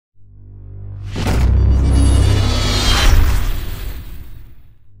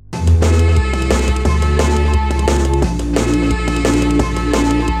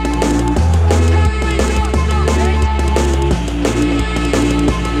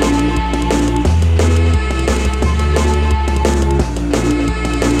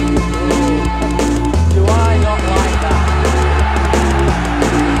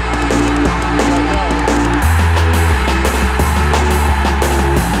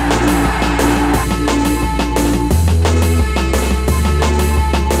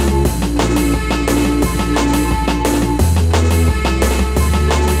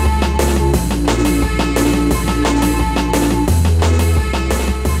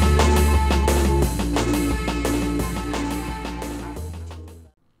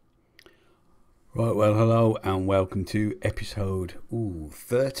Well, hello and welcome to episode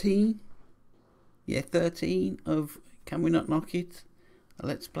 13. Yeah, 13 of Can We Not Knock It?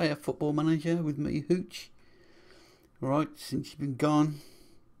 Let's Play a Football Manager with me, Hooch. Alright, since you've been gone,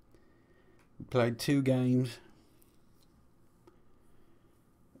 we played 2 games.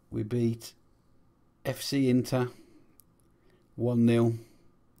 We beat FC Inter 1-0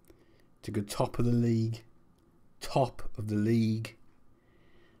 to go top of the league.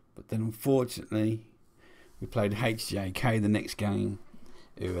 But then unfortunately we played HJK the next game,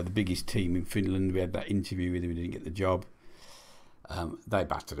 who are the biggest team in Finland. We had that interview with them, we didn't get the job. They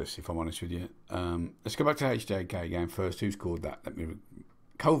battered us, if I'm honest with you. Let's go back to HJK game first. Who scored that?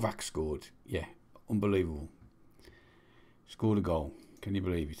 Kovac scored. Yeah, unbelievable. Scored a goal. Can you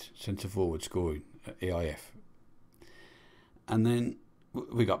believe it? Centre forward scoring at EIF. And then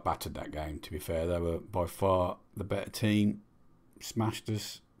we got battered that game, to be fair. They were by far the better team. Smashed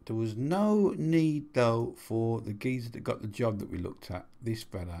us. There was no need, though, for the geezer that got the job that we looked at, this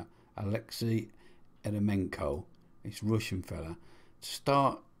fella, Alexei Eremenko, this Russian fella, to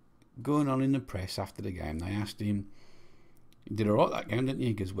start going on in the press after the game. They asked him, "You did alright that game, didn't you?"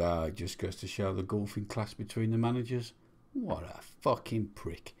 He goes, "Well, it just goes to show the golfing class between the managers." What a fucking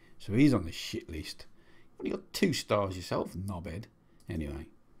prick. So he's on the shit list. You've only got 2 stars yourself, knobhead. Anyway,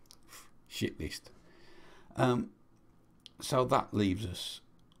 shit list. So that leaves us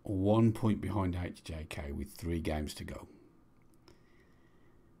 1 point behind HJK with 3 games to go.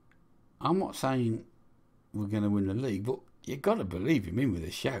 I'm not saying we're going to win the league, but you've got to believe him in with a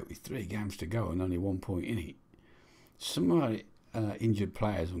shout with 3 games to go and only 1 point in it. Some of our injured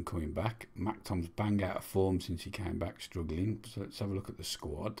players are coming back. Mac Tom's bang out of form since he came back struggling. So let's have a look at the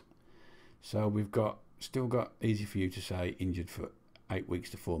squad. So we've still got, easy for you to say, injured for 8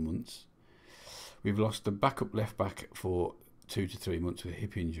 weeks to 4 months. We've lost the backup left back for 2 to 3 months with a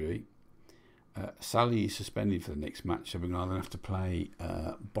hip injury. Sally is suspended for the next match, so we're going to have to play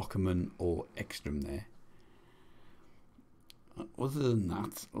Bockerman or Ekstrom there. Other than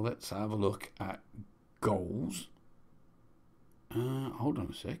that, let's have a look at goals. Hold on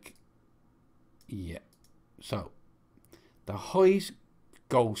a sec. Yeah. So, the highest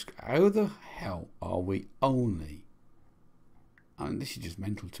goals. How the hell are we only? And this is just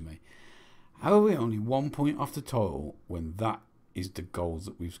mental to me. How are we only 1 point off the total when that is the goals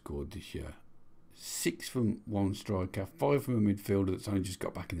that we've scored this year? 6 from one striker, 5 from a midfielder that's only just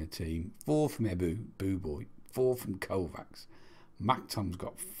got back in the team, 4 from Ebu, Boo Boy, 4 from Kovacs. Mac Tom's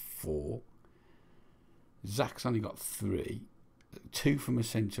got 4. Zach's only got 3. 2 from a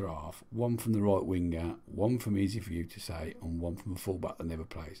centre half, 1 from the right winger, 1 from easy for you to say, and 1 from a fullback that never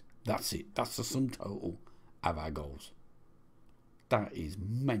plays. That's it. That's the sum total of our goals. That is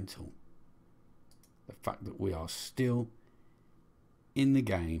mental. The fact that we are still in the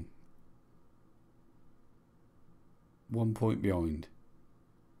game 1 point behind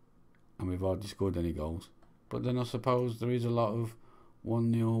and we've hardly scored any goals. But then I suppose there is a lot of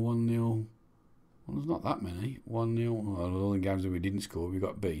 1-0, 1-0. Well, there's not that many. 1-0. Well, all the games that we didn't score, we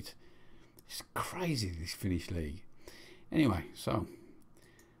got beat. It's crazy, this Finnish league. Anyway, so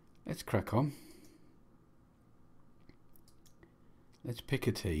let's crack on. Let's pick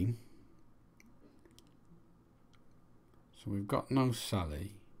a team. So we've got no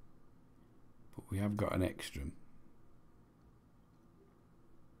Sally, but we have got an Ekstrom.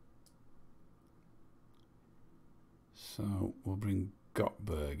 So we'll bring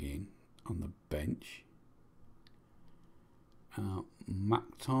Gottberg in on the bench.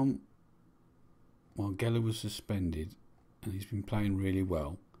 Mac Tom, well, Geller was suspended and he's been playing really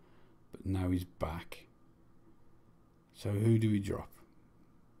well, but now he's back. So who do we drop?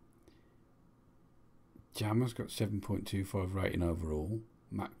 Jammer's got 7.25 rating overall.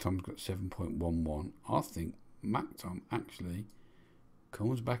 Mac Tom's got 7.11. I think Mac Tom actually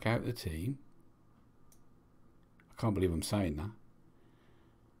comes back out of the team. I can't believe I'm saying that.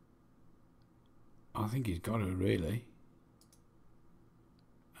 I think he's got it, really.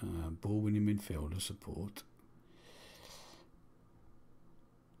 Ball winning midfielder support.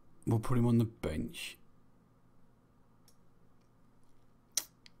 We'll put him on the bench.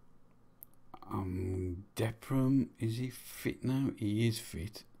 Depram, is he fit now? He is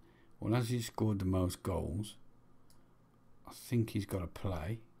fit. Well, as he's scored the most goals, I think he's got to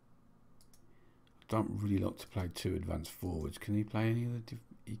play. I don't really like to play 2 advanced forwards. Can he play any other?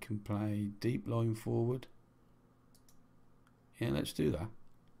 He can play deep line forward. Yeah, let's do that.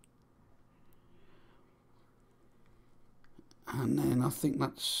 And then I think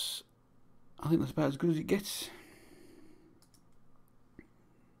that's about as good as it gets.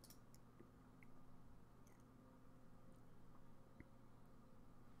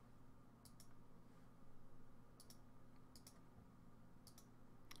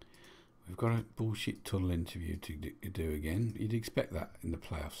 We've got a bullshit tunnel interview to do again. You'd expect that in the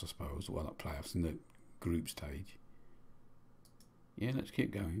playoffs, I suppose. Well, not playoffs, in the group stage. Yeah, let's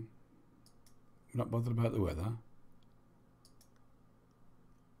keep going. We're not bothered about the weather.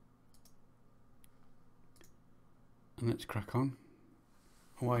 And let's crack on.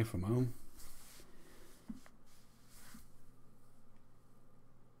 Away from home.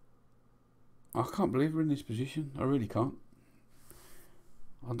 I can't believe we're in this position. I really can't.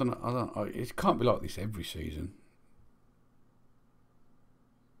 I don't know. It can't be like this every season.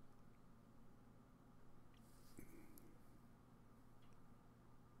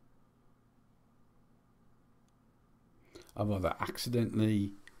 I've either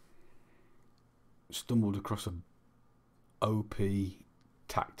accidentally stumbled across a OP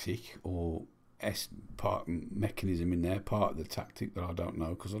tactic or S part mechanism in there, part of the tactic that I don't know,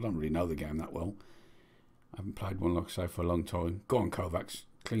 because I don't really know the game that well. I haven't played one, like I say, for a long time. Go on, Kovacs.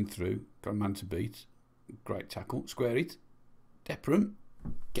 Clean through. Got a man to beat. Great tackle. Square it. Depram.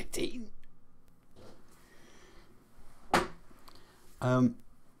 Get in.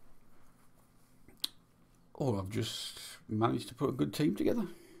 I've just managed to put a good team together.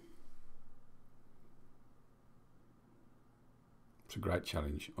 It's a great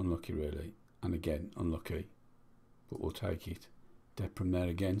challenge. Unlucky, really. And again, unlucky. But we'll take it. Depram there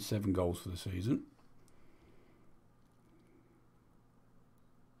again. 7 goals for the season.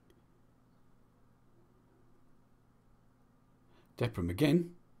 Depram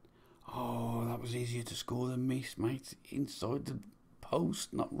again. Oh, that was easier to score than miss, mate. Inside the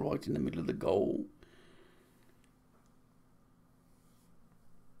post, not right in the middle of the goal.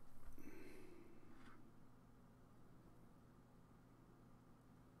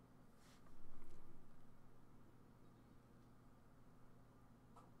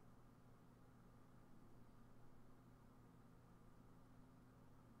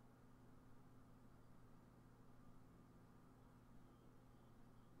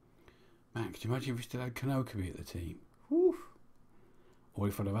 Man, could you imagine if we still had Kanokabe at the team? Woo. Or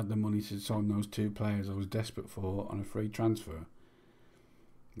if I'd have had the money to sign those 2 players I was desperate for on a free transfer.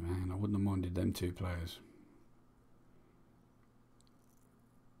 Man, I wouldn't have minded them 2 players.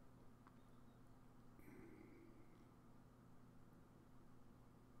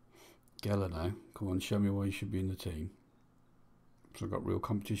 Geller now. Come on, show me why you should be in the team. So I've got real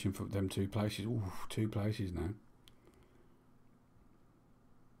competition for them 2 places. Ooh, 2 places now.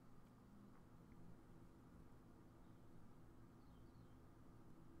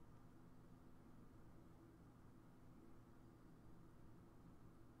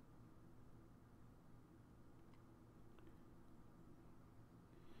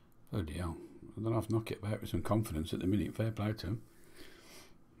 Bloody hell. I don't have to knock it about with some confidence at the minute. Fair play to him.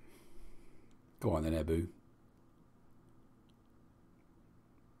 Go on then, Ebu.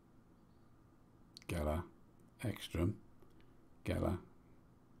 Geller. Ekstrom. Geller.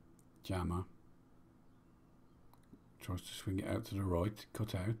 Jammer. Tries to swing it out to the right.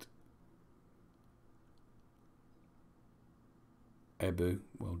 Cut out. Ebu.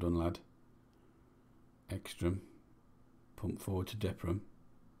 Well done, lad. Ekstrom. Pump forward to Depram.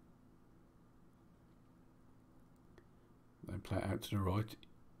 They play it out to the right,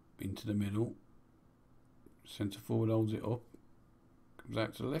 into the middle. Centre forward holds it up. Comes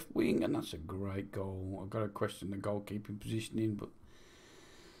out to the left wing, and that's a great goal. I've got to question the goalkeeping positioning, but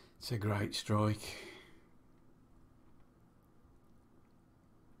it's a great strike.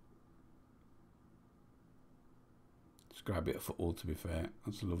 It's a great bit of football, to be fair.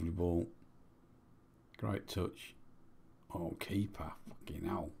 That's a lovely ball. Great touch. Oh, keeper. Fucking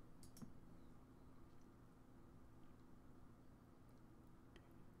hell.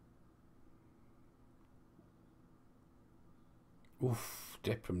 Oof,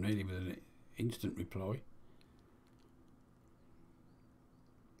 Depram nearly with an instant reply.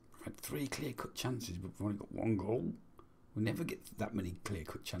 We've had 3 clear-cut chances, but we've only got 1 goal. We never get that many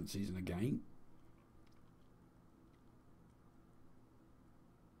clear-cut chances in a game.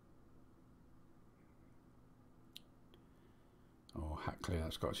 Oh, Hackley,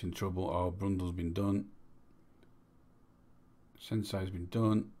 that's got us in trouble. Oh, Brundle's been done. Sensei's been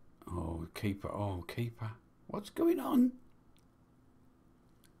done. Oh, keeper. Oh, keeper. What's going on?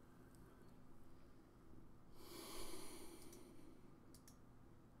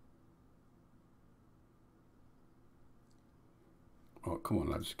 Oh, come on,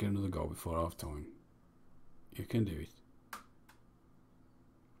 lads. Get another goal before half time. You can do it.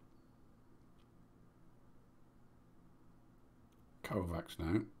 Kovacs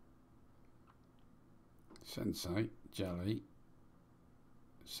now. Sensei. Jelly.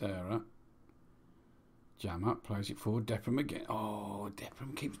 Sarah. Jam up, plays it forward. Deprem again. Oh,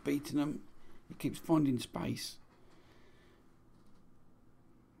 Deprem keeps beating them. He keeps finding space.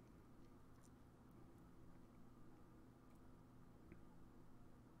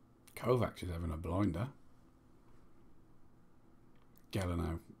 Kovacs is having a blinder.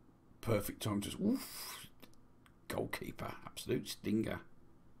 Gallinaro, perfect time, just oof. Goalkeeper, absolute stinger.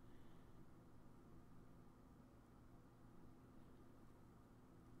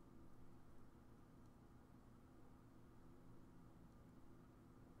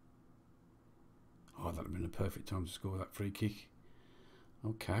 Oh, that would have been a perfect time to score that free kick.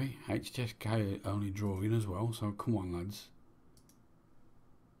 Okay, HSK only drawing as well, so come on, lads.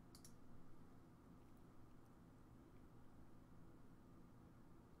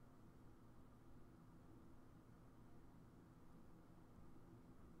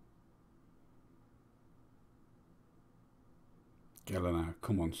 Gallinaro,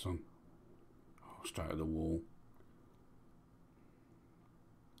 come on, son. Oh, straight at the wall.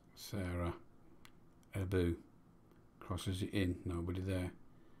 Sarah. Ebu. Crosses it in. Nobody there.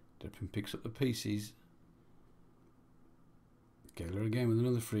 Deprem picks up the pieces. Geller again with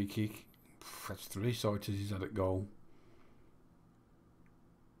another free kick. That's 3 sighters he's had at goal.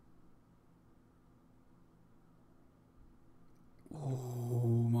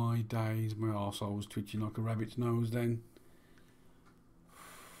 Oh my days, my arsehole was twitching like a rabbit's nose then.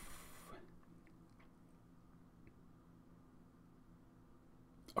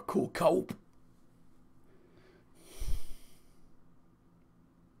 A cool cope.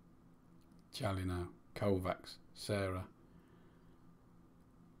 Charlie now. Kovacs. Sarah.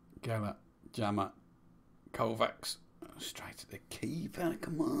 Geller. Jammer. Kovacs. Straight to the keeper.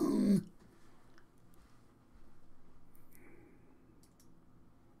 Come on.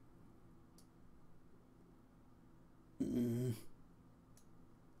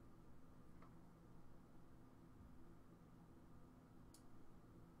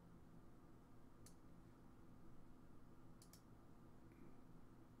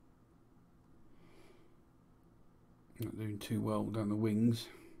 Not doing too well down the wings.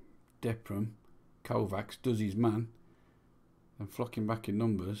 Deprem. Kovacs does his man. And flocking back in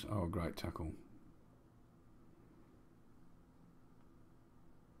numbers. Oh, great tackle.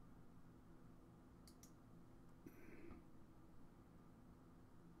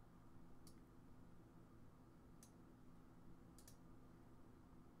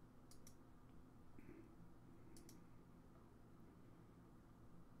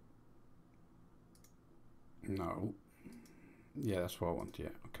 No. Yeah, that's what I want. Yeah,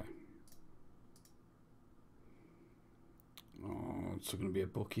 okay. Oh, it's going to be a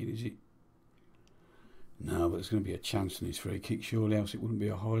booking, is it? No, but there's going to be a chance in his free kick, surely, else it wouldn't be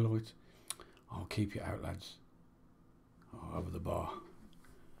a highlight. Oh, keep it out, lads. Oh, over the bar.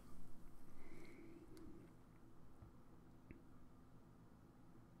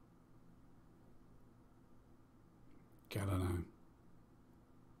 Gallinaro.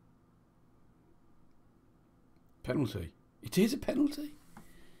 Penalty. It is a penalty.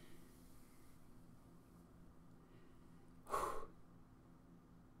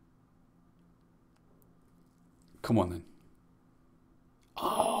 Come on then.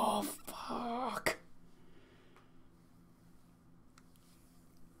 Oh, fuck.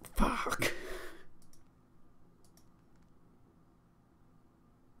 Fuck.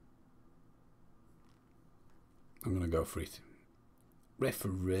 I'm going to go for it.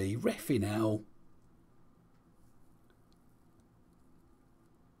 Referee. Reffy now.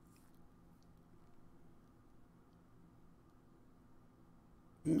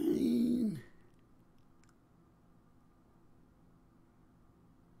 Man.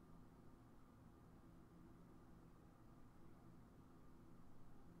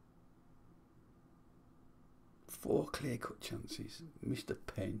 Four clear-cut chances. Mr.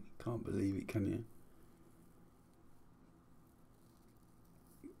 Penn. Can't believe it, can you?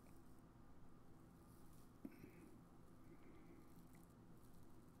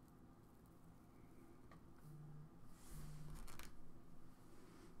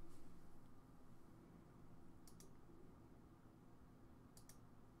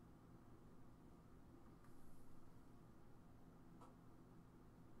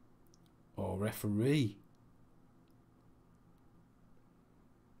 Oh, referee.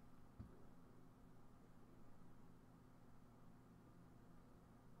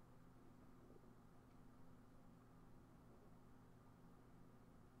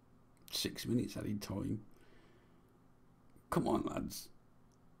 Six minutes added time. Come on, lads.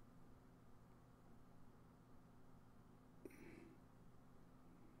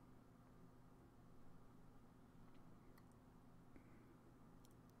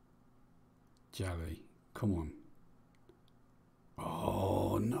 Jolly. Come on.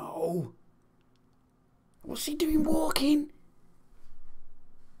 Oh, no. What's he doing walking?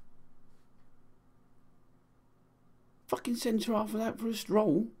 Fucking centre half of that for a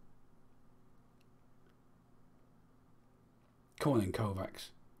stroll. Come on then, Kovacs.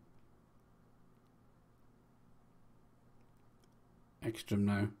 Ekstrom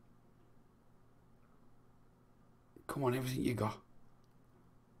now. Come on, everything you got.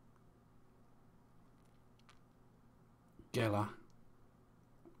 Geller.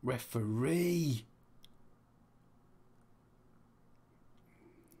 Referee.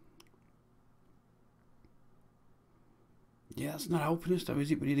 Yeah, that's not helping us though, is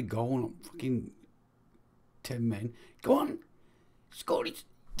it? We need a goal, not fucking 10 men. Go on. Score it.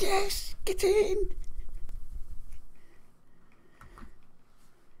 Yes, get in.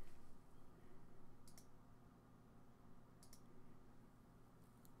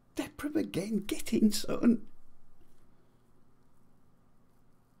 Deprem again, get in, son.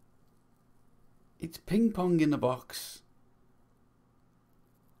 It's ping pong in the box.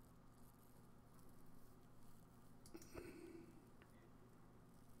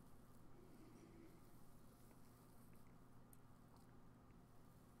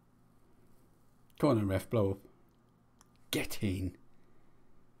 Come on then, ref, blow up. Get in.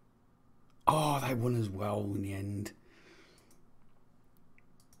 Oh, they won as well in the end.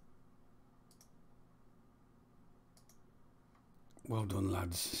 Well done,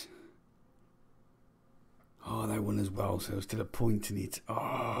 lads. Oh, they won as well, so there's still a point in it.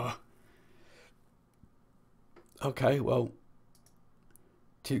 Oh. Okay, well,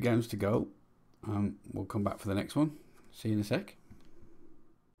 2 games to go. We'll come back for the next one. See you in a sec.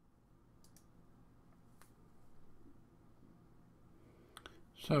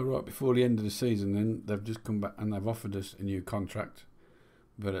 So right before the end of the season then, they've just come back and they've offered us a new contract,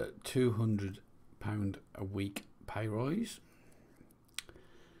 but a £200 a week pay rise.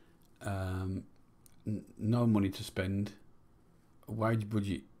 No money to spend. A wage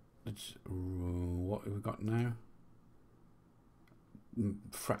budget that's what have we got now?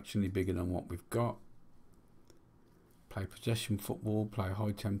 Fractionally bigger than what we've got. Play possession football, play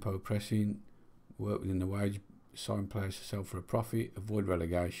high tempo pressing, work within the wage, sign players to sell for a profit, avoid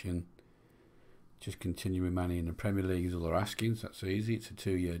relegation, just continue remaining in the Premier League is all they're asking, so that's easy. It's a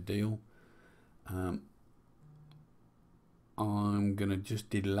 2-year deal. I'm going to just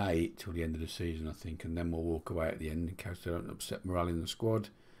delay it till the end of the season, I think, and then we'll walk away at the end in case they don't upset morale in the squad.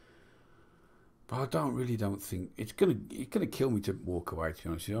 But I really don't think it's gonna kill me to walk away, to be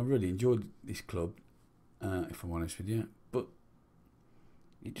honest with you. I really enjoyed this club, if I'm honest with you. But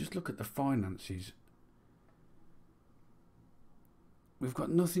you just look at the finances. We've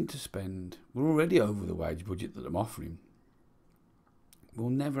got nothing to spend. We're already over the wage budget that I'm offering. We'll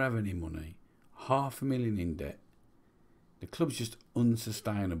never have any money. £500,000 in debt. The club's just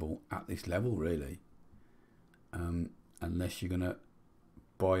unsustainable at this level, really. Unless you're going to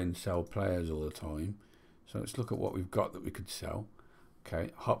buy and sell players all the time. So let's look at what we've got that we could sell.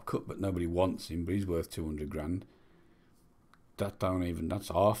 Okay, Hopcutt, but nobody wants him, but he's worth 200 grand. That's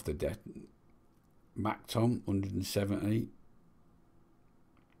half the debt. Mactom, 170.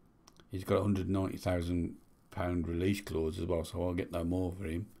 He's got a £190,000 release clause as well, so I'll get no more for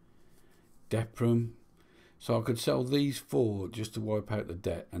him. Deprem. So I could sell these 4 just to wipe out the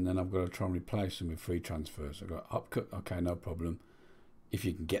debt, and then I've got to try and replace them with free transfers. I've got Hopcutt, okay, no problem. If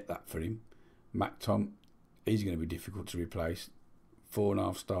you can get that for him. Mactom, he's going to be difficult to replace.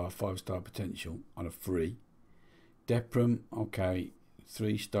 4.5 star, 5-star potential on a free. Deprem, okay,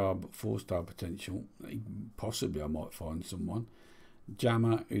 3-star but 4-star potential. Possibly I might find someone.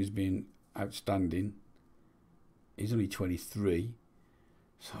 Jammer, who's been outstanding, he's only 23.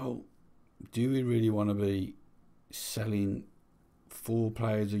 So, do we really want to be selling 4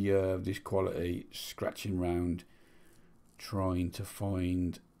 players a year of this quality, scratching round, trying to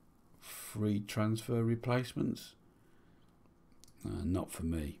find free transfer replacements? Not for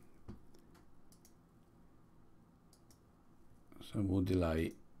me. So we'll delay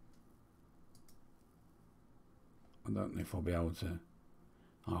it. I don't know if I'll be able to.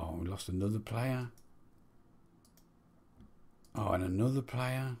 Oh, we lost another player. Oh, and another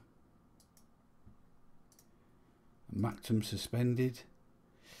player. Mactom suspended.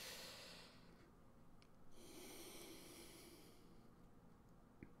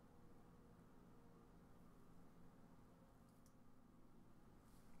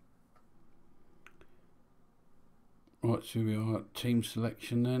 Right, so we are at team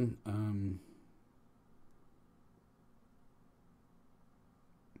selection then.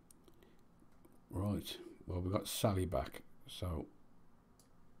 Right, well, we've got Sally back, so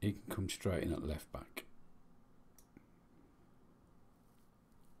he can come straight in at left back.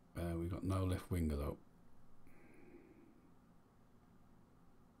 We've got no left winger though.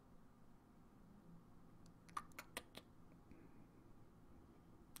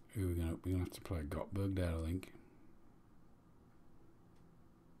 We're gonna have to play Gottberg there, I think.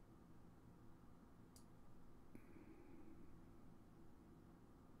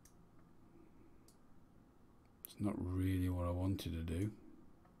 It's not really what I wanted to do.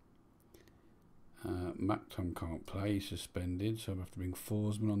 Macton can't play, he's suspended, so I have to bring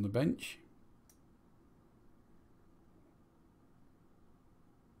Forsman on the bench.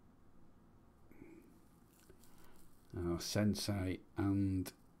 Sensei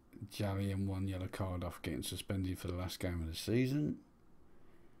and Jally and 1 yellow card off getting suspended for the last game of the season.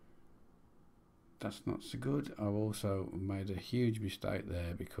 That's not so good. I've also made a huge mistake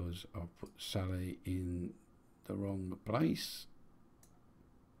there because I've put Sally in the wrong place.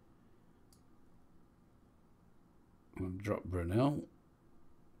 I've dropped Brunel.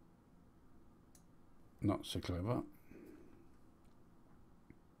 Not so clever.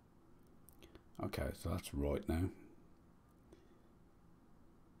 Okay, so that's right now.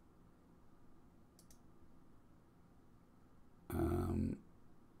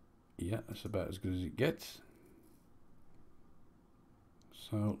 Yeah, that's about as good as it gets.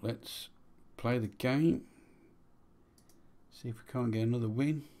 So let's play the game. See if we can't get another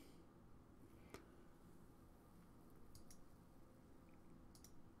win.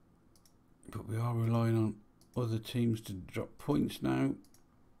 But we are relying on other teams to drop points now.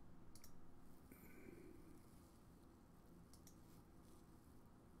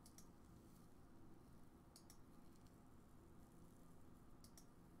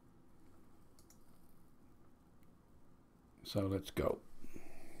 So let's go.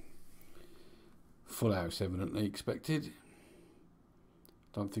 Full house evidently expected.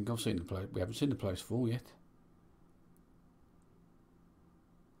 Don't think I've seen the place. We haven't seen the place full yet.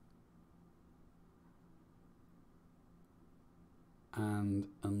 And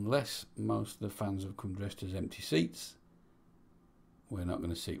unless most of the fans have come dressed as empty seats, we're not going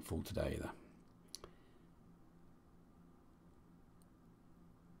to see it full today either.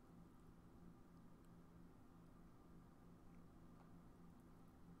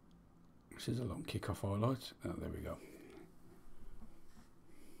 This is a long kick-off highlight. Oh, there we go.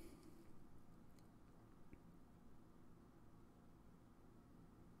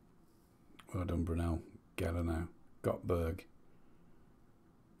 Well done, Brunel. Geller now. Gottberg.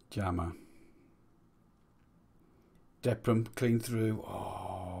 Jammer. Depram clean through.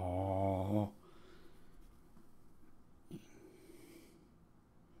 Oh.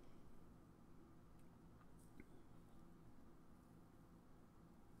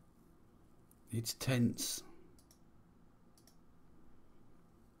 It's tense.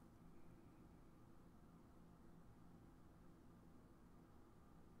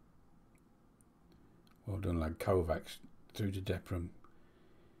 Well done, lad. Kovacs through to Depram.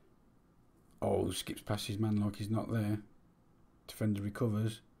 Oh, skips past his man like he's not there. Defender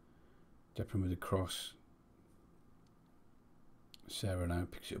recovers. Depram with a cross. Sarah now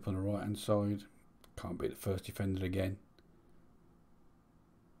picks it up on the right hand side. Can't beat the first defender again.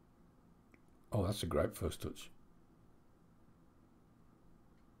 Oh, that's a great first touch.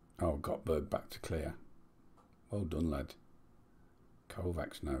 Oh, Gottberg back to clear. Well done, lad.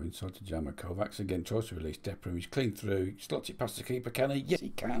 Kovacs now inside to Jammer. Kovacs again tries to release Depram. He's clean through. He slots it past the keeper. Can he? Yes, he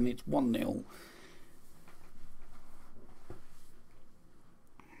can. It's 1-0.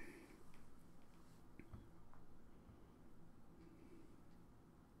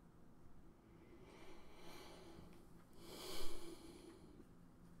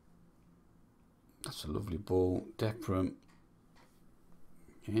 That's a lovely ball. Depram.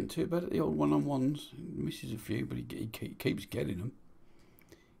 He ain't too bad at the old one-on-ones. He misses a few, but he keeps getting them.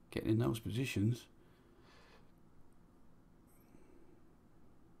 Getting in those positions.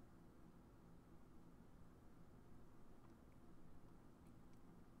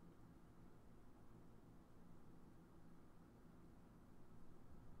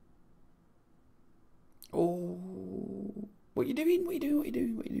 Oh, what are you doing? What are you doing? What are you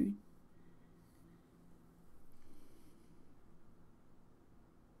doing? What are you doing?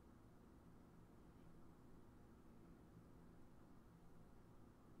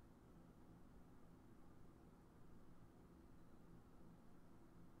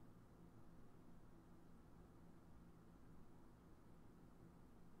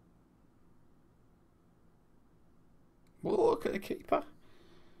 Oh, look at the keeper.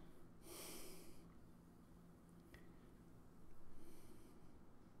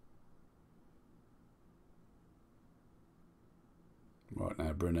 Right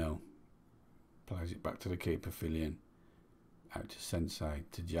now, Brunel plays it back to the keeper, Fillion. Out to Sensei,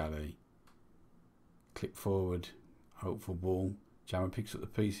 to Jolly. Click forward, hope for ball. Jammer picks up the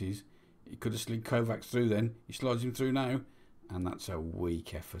pieces. He could have slid Kovacs through then. He slides him through now. And that's a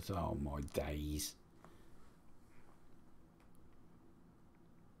weak effort. Oh my days.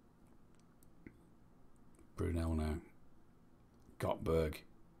 Brunel now. Gottberg.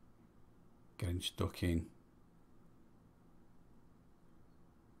 Getting stuck in.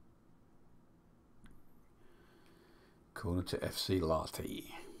 Corner to FC Lati.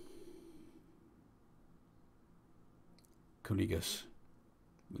 Kunigas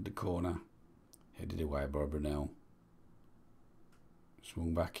with the corner. Headed away by Brunel.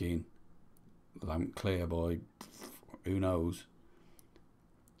 Swung back in. Lamp clear by who knows.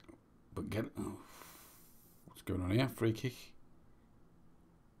 But get... Oh, what's going on here? Free kick.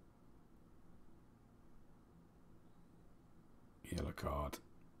 Yellow card.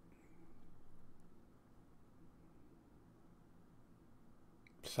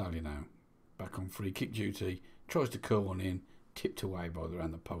 Sally now. Back on free kick duty. Tries to curl one in. Tipped away by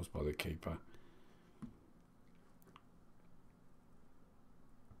around the post by the keeper.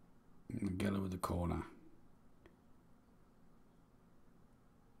 Geller with the corner.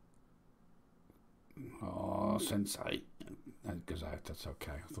 Oh, Sensei. That goes out. That's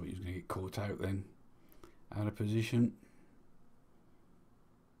okay. I thought he was going to get caught out then. Out of position.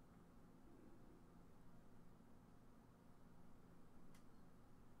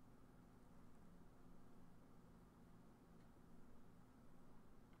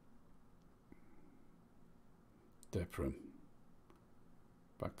 Depram.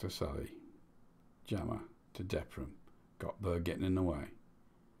 Back to Sally. Jammer to Depram. Gottberg getting in the way.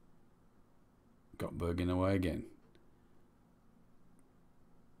 Gottberg in the way again.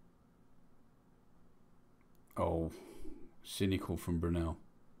 Oh, cynical from Brunel.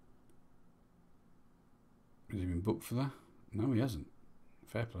 Has he been booked for that? No, he hasn't.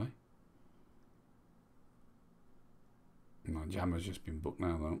 Fair play. No, Jammer's just been booked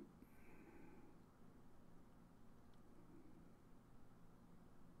now though.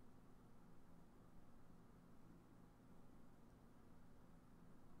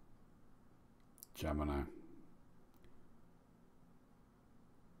 Jammer now.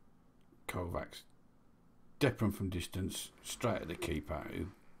 Kovacs. Depram from distance, straight at the keeper, who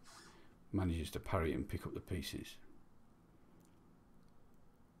manages to parry it and pick up the pieces.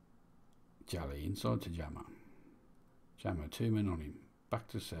 Jolly inside to Jammer. Jammer, 2 men on him. Back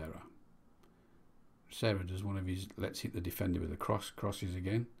to Sarah. Sarah does one of his let's hit the defender with a cross. Crosses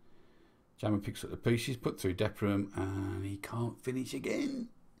again. Jammer picks up the pieces, put through Depram, and he can't finish again.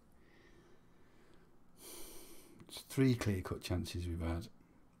 It's 3 clear-cut chances we've had.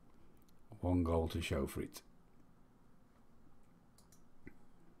 1 goal to show for it.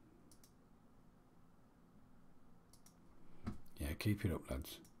 Yeah, keep it up,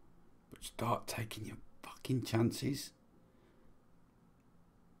 lads. But start taking your fucking chances.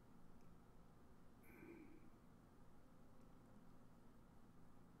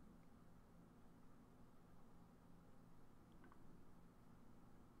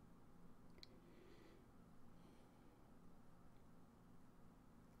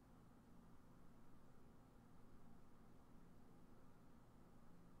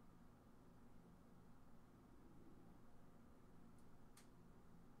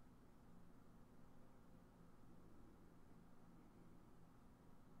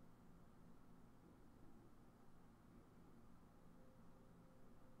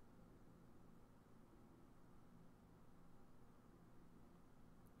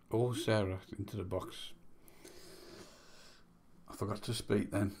 Oh, Sarah, into the box. I forgot to speak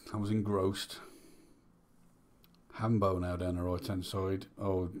then. I was engrossed. Hambo now down the right hand side.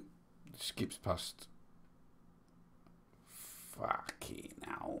 Oh, skips past. Fucking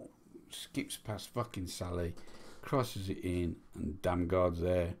hell. Skips past fucking Sally. Crosses it in. And damn God's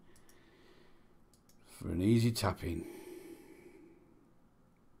there. For an easy tap-in.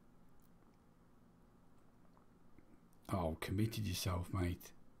 Oh, committed yourself,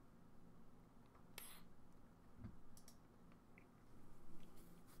 mate.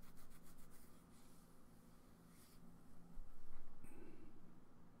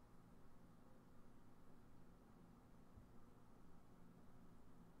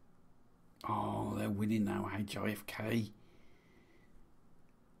 Oh, they're winning now, HIFK.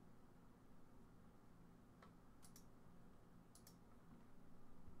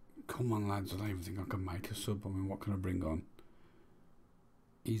 Come on, lads. I don't even think I can make a sub. I mean, what can I bring on?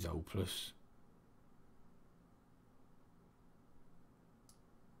 He's hopeless.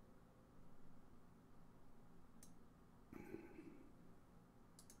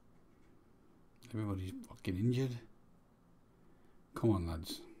 Everybody's fucking injured. Come on,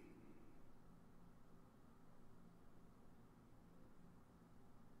 lads.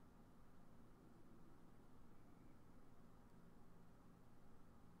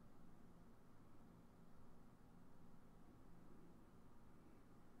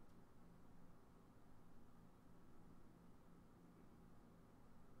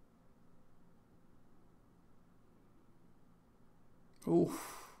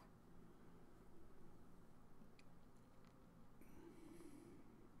 Oof.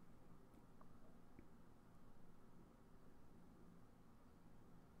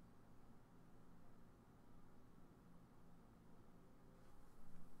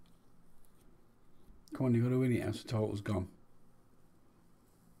 Come on, you've got to win it else the title's gone.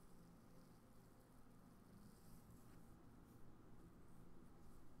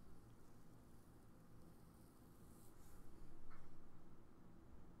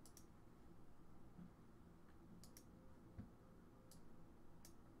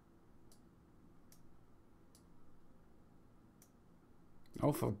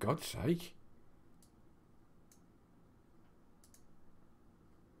 Oh, for God's sake.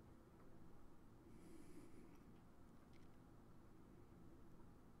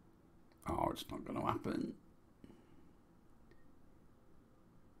 Oh, it's not going to happen.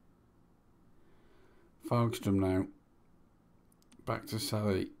 Fogstrom now. Back to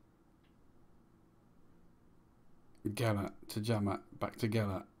Sally. Geller to Jammer. Back to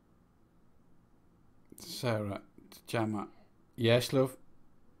Geller. Sarah to Jammer. Yes, love.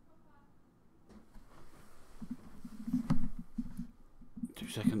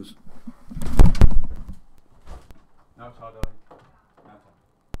 Seconds. No, it's hard, darling. No, it's hard.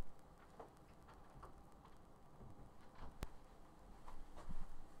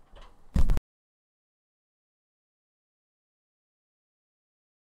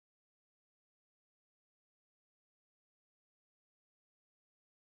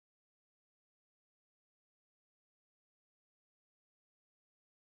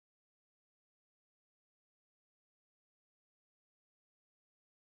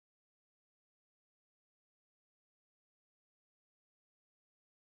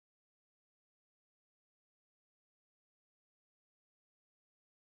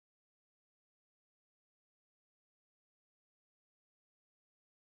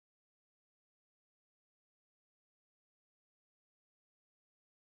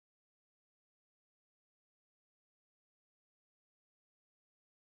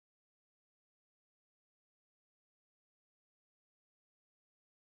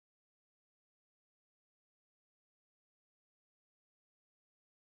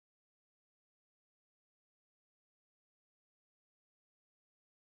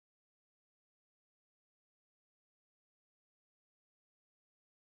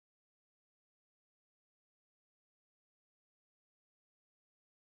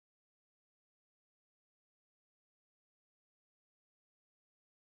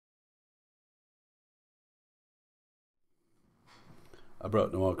 I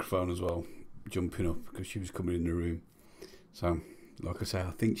brought the microphone as well, jumping up because she was coming in the room. So, like I say, I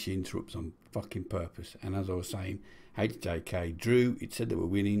think she interrupts on fucking purpose. And as I was saying, HJK drew. It said they were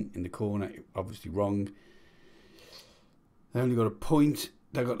winning in the corner. Obviously wrong. They only got a point.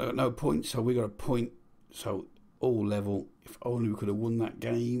 They got no points, so we got a point. So all level. If only we could have won that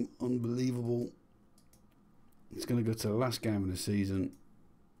game. Unbelievable. It's going to go to the last game of the season.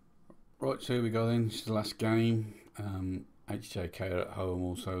 Right, so here we go then. It's the last game. HJK are at home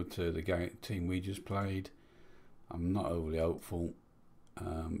also to the team we just played. I'm not overly hopeful.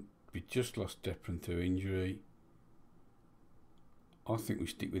 We just lost Depron through injury. I think we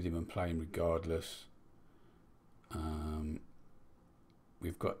stick with him and play him regardless.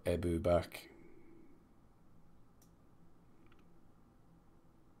 We've got Ebu back.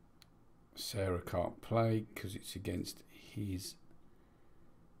 Sarah can't play because it's against his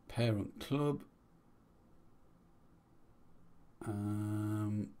parent club.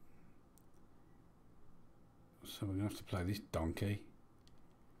 So we're going to have to play this donkey.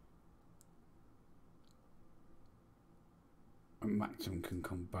 And Maxim can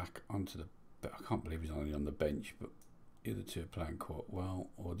come back onto the... I can't believe he's only on the bench, but the other two are playing quite well.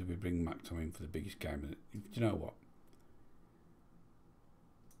 Or do we bring Maxim in for the biggest game? Do you know what?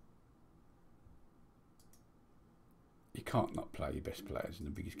 You can't not play your best players in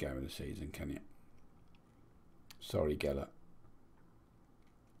the biggest game of the season, can you? Sorry, Geller.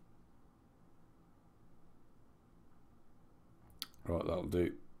 Right, that'll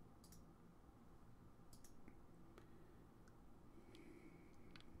do.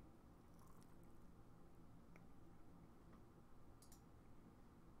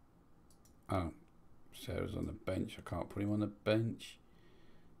 Oh, Sarah's on the bench. I can't put him on the bench.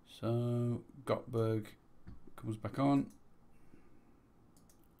 So Gottberg comes back on.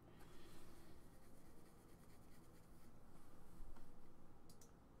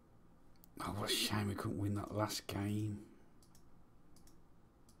 Oh, what a shame we couldn't win that last game.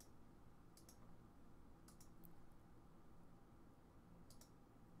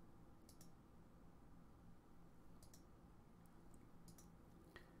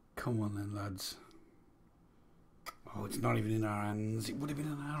 Come on then, lads. Oh, it's not even in our hands. It would have been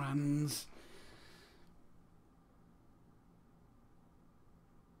in our hands.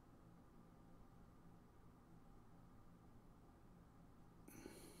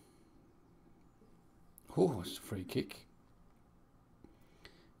 Oh, it's a free kick.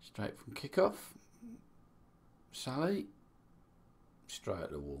 Straight from kick-off. Sally. Straight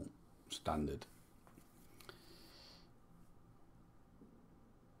at the wall. Standard.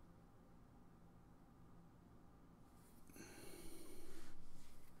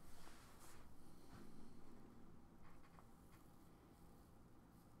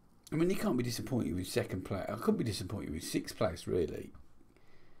 I mean, you can't be disappointed with second place. I could be disappointed with sixth place, really.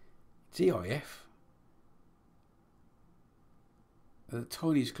 It's EIF. They're the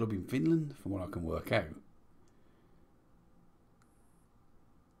tiniest club in Finland, from what I can work out.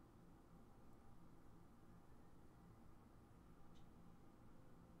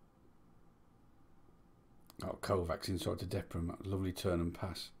 Oh, Kovacs inside to Depram. Lovely turn and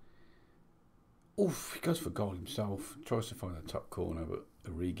pass. Oof, he goes for goal himself. Tries to find the top corner, but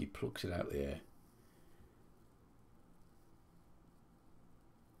Origi plucks it out the air.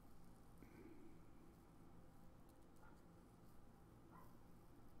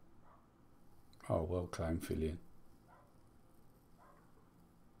 Oh, well claimed, Fillion.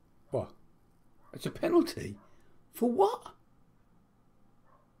 What? It's a penalty? For what?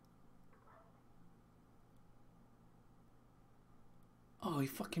 Oh, he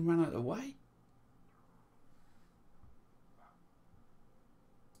fucking ran out of the way.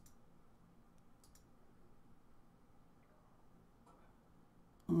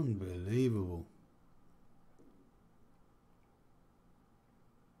 Unbelievable.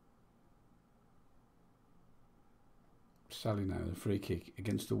 Sally now, the free kick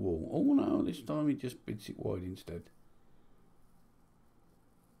against the wall. Oh no, this time he just bits it wide instead.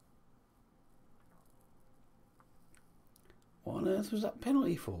 What on earth was that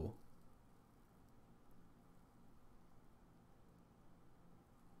penalty for?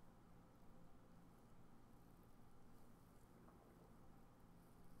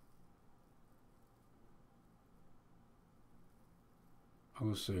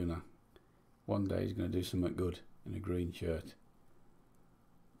 Oh, sooner. One day he's going to do something good in a green shirt.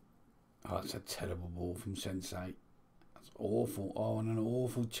 Oh, that's a terrible ball from Sensei. That's awful. Oh, and an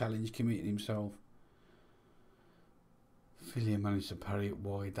awful challenge committed himself. Fillion managed to parry it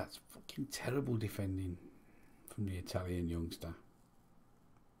wide. That's fucking terrible defending from the Italian youngster.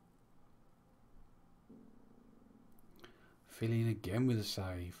 Fillion again with a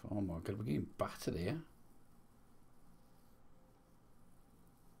save. Oh my god, we're getting battered here.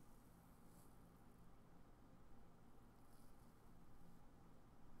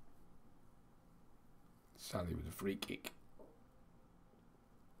 Sally with a free kick.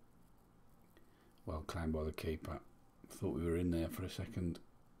 Well claimed by the keeper. Thought we were in there for a second.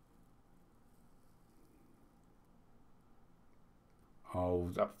 Oh,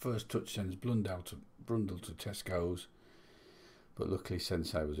 that first touch sends Brundle to Tesco's. But luckily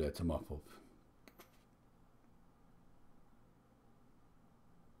Sensei was there to mop up.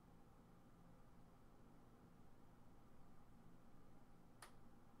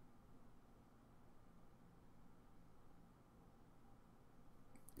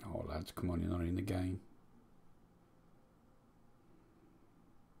 Oh lads, come on, you're not in the game.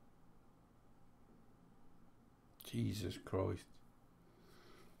 Jesus Christ.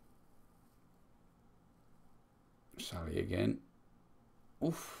 Sally again.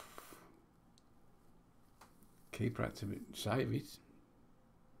 Oof. Keeper had to save it.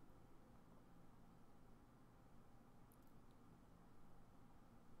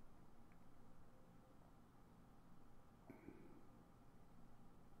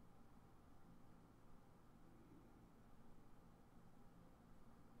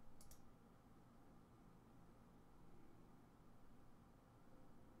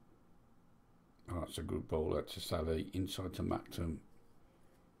 Oh, that's a good ball. That's a Sally inside to Mactum.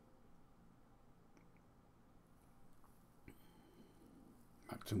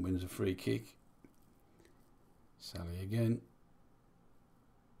 Mactum wins a free kick. Sally again.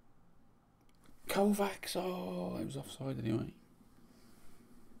 Kovacs. Oh, it was offside anyway.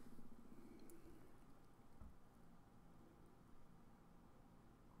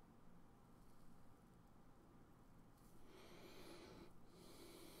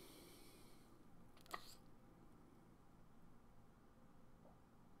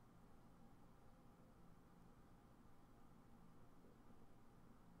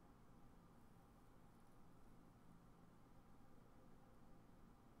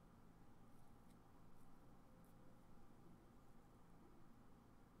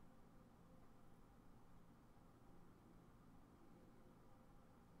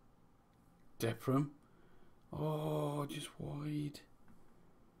 Deprem. Oh, just wide.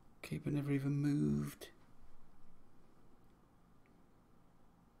 Keeper never even moved.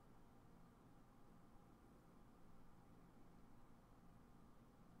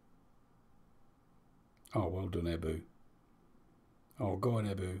 Oh, well done, Ebu. Oh, go on,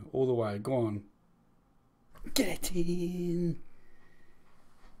 Ebu. All the way. Go on. Get in.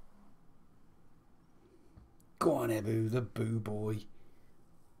 Go on, Ebu, the boo boy.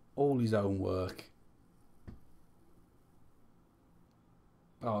 All his own work.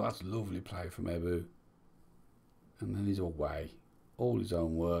 Oh, that's lovely play from Ebu. And then he's away. All his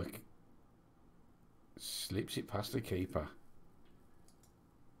own work. Slips it past the keeper.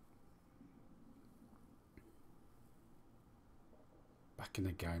 Back in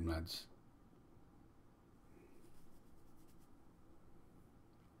the game, lads.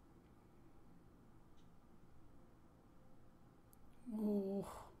 Oh,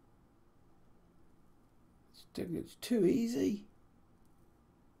 it's too easy.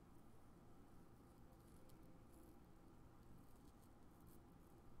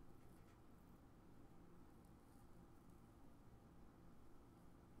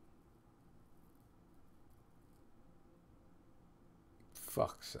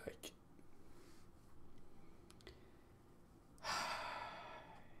 Fuck's sake.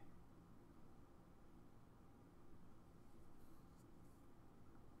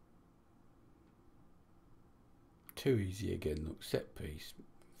 Too easy again, look, set piece.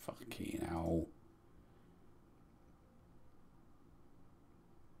 Fucking hell.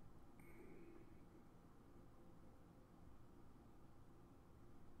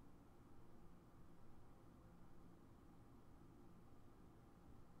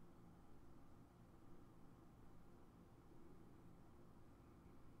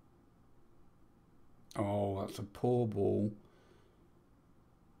 Oh, that's a poor ball.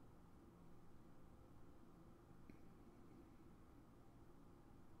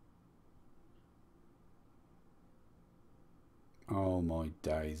 Oh my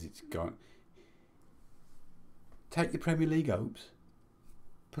days, it's gone. Take your Premier League hopes,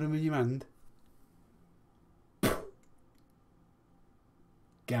 put them in your hand.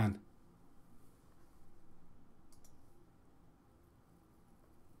 Gan.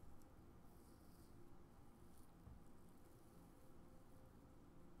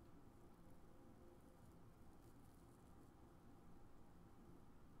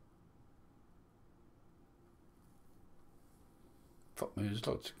 Fuck me, I'd just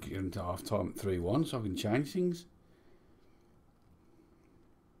like to get into half time at 3-1 so I can change things.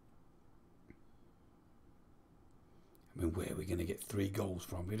 I mean, where are we going to get 3 goals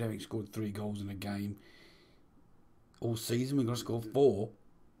from? We haven't scored 3 goals in a game all season. We've got to score 4.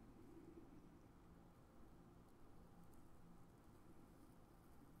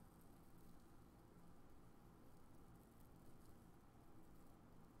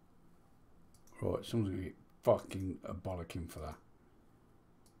 Right, someone's going to get fucking a bollocking for that.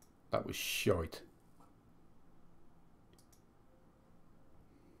 That was shite.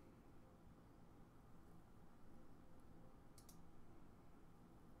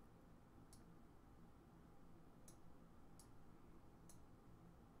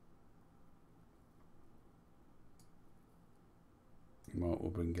 Right, we'll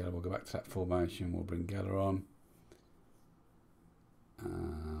bring Geller. We'll go back to that formation. We'll bring Geller on.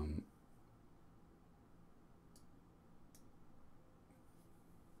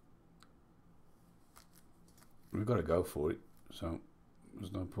 We've got to go for it, so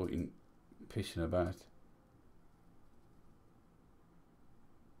there's no point in pissing about.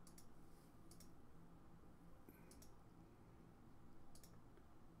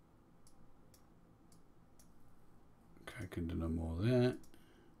 Okay, can do no more there.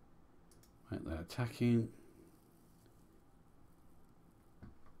 Make that attacking.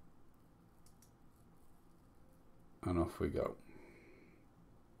 And off we go.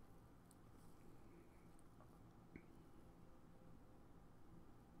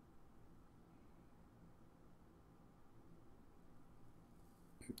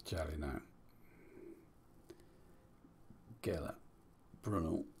 Jolly now. Geller.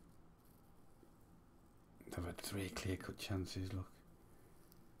 Brunel. They've had 3 clear-cut chances, look.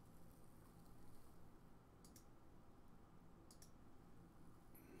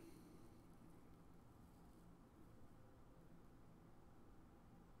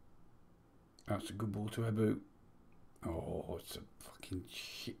 That's a good ball to Ebu. Oh, it's a fucking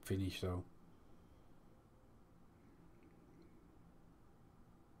shit finish though.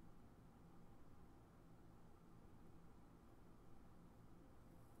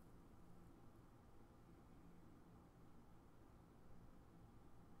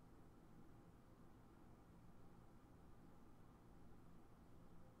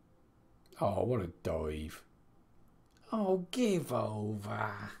 Oh, what a dive. Oh, give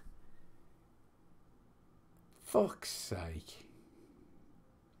over. Fuck's sake.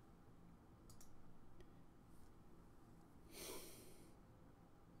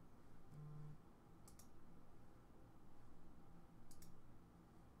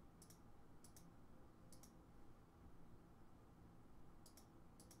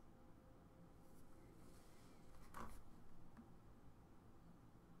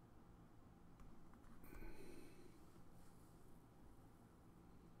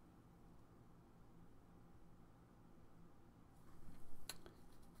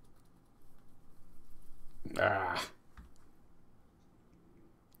 Ah.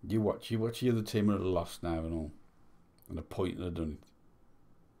 You watch the other team are lost now and all. And a point and have done it.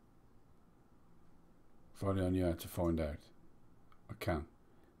 If only I knew how to find out. I can.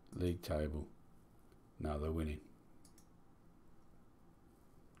 League table. Now they're winning.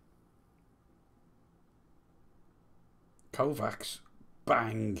 Kovacs.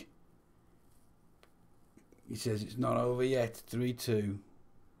 Bang. He says it's not over yet. 3-2.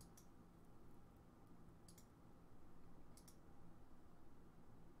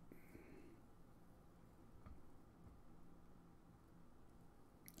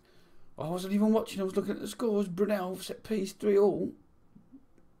 I wasn't even watching, I was looking at the scores. Brunel set piece 3-all.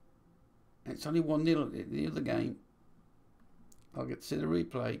 It's only 1-0 at the other game. I'll get to see the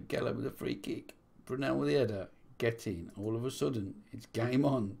replay. Geller with a free kick. Brunel with the header. Get in. All of a sudden, it's game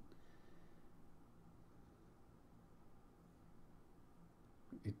on.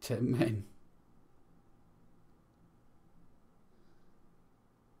 It's 10 men.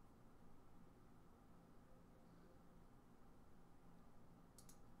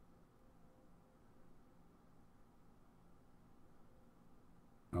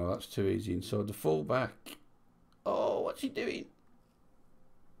 Oh, that's too easy inside the fullback. Oh, what's he doing?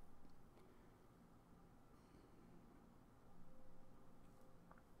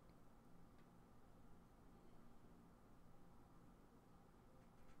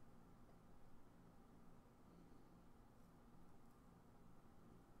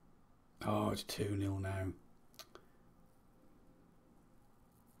 Oh, it's 2-0 now.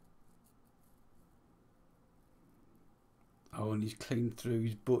 Oh, and he's cleaned through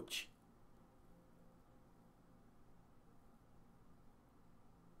his butch.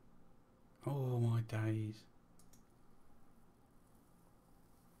 Oh, my days.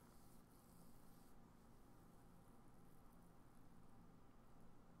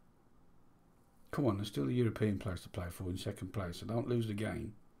 Come on, there's still a European place to play for in second place, so don't lose the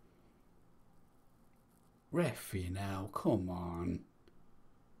game. Referee now, come on.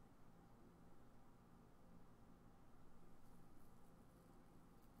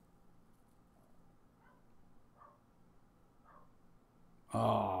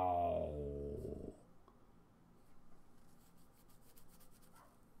 Oh.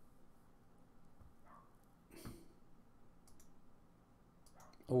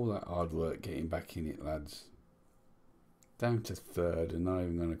 All that hard work getting back in it, lads. Down to third and not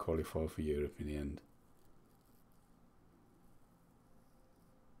even going to qualify for Europe in the end.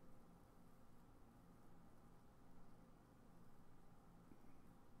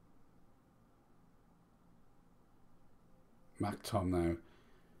 Mac Tom now.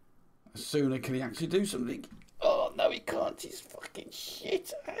 Sooner can he actually do something? Oh, no, he can't. He's fucking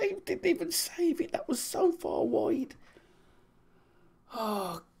shit. I didn't even save it. That was so far wide.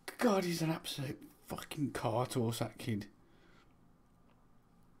 Oh, God, he's an absolute fucking cart horse, that kid.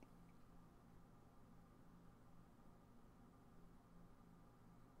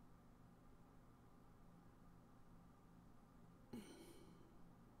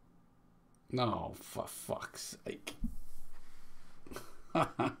 No, for fuck's sake.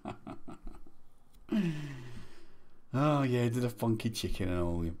 Oh, yeah, did a funky chicken and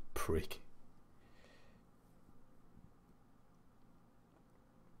all, you prick.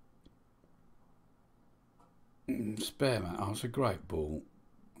 Spare, man. Oh, it's a great ball.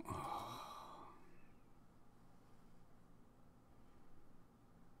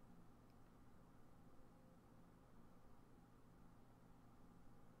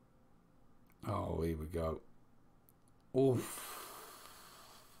 Oh, here we go. Oof.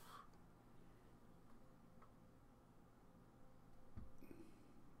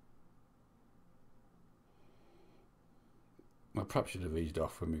 I perhaps should have eased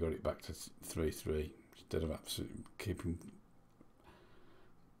off when we got it back to 3-3 instead of absolutely keeping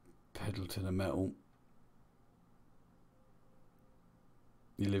pedal to the metal.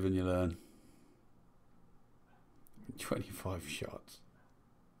 You live and you learn. 25 shots.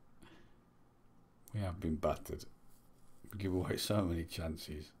 We have been battered. We give away so many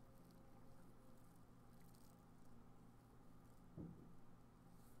chances.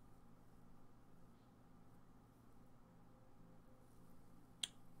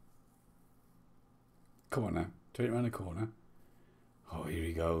 Come on now. Turn it around the corner. Oh, here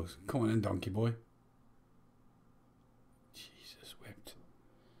he goes. Come on then, donkey boy. Jesus wept.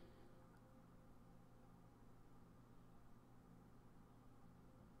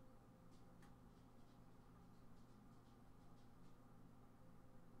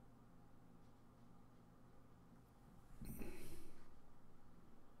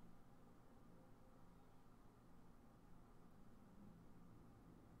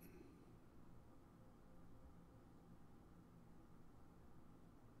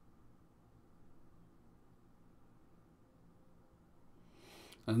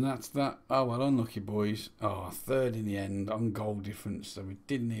 And that's that. Oh, well, unlucky boys. Oh, third in the end on goal difference. So we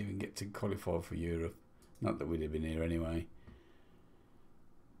didn't even get to qualify for Europe. Not that we'd have been here anyway.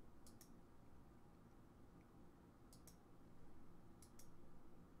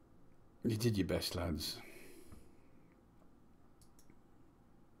 You did your best, lads.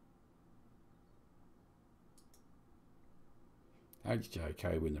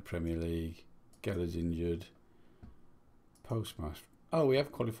 HJK win the Premier League. Geller's injured. Postmaster. Oh, we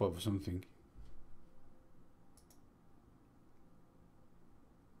have qualified for something.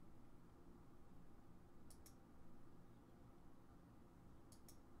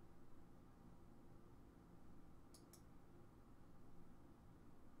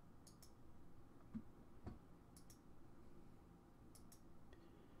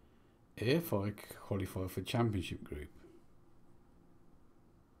 If I qualify for Championship Group.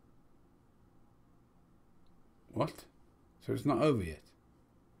 What? So it's not over yet?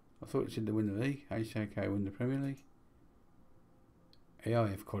 I thought it said they win the league. HJK win the Premier League.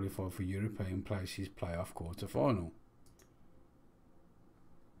 AIF qualified for European places playoff quarter final.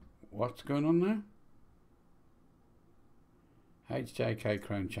 What's going on now? HJK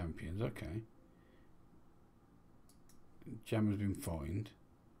crown champions, okay. Jam has been fined.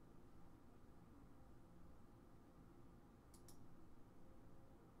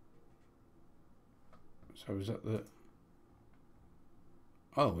 So is that the...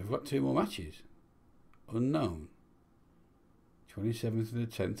 Oh, we've got 2 more matches. Unknown. 27th of the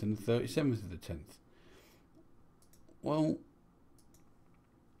 10th and the 37th of the 10th. Well...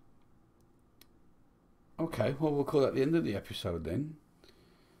 Okay, well we'll call that the end of the episode then.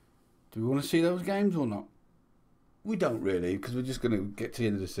 Do we want to see those games or not? We don't really, because we're just going to get to the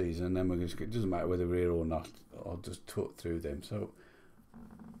end of the season and then we're just, it doesn't matter whether we're here or not. I'll just talk through them. So...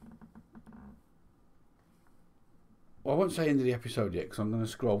 Well, I won't say end of the episode yet because I'm going to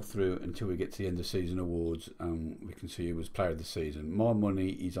scroll through until we get to the end of season awards and we can see who was player of the season. My money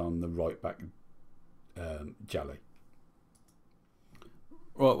is on the right back, Jolly.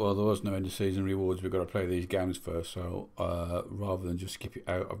 Right, well, there was no end of season rewards. We've got to play these games first. So rather than just skip it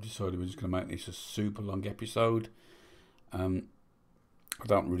out, I've decided we're just going to make this a super long episode. I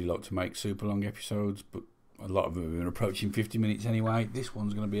don't really like to make super long episodes, but a lot of them have been approaching 50 minutes anyway. This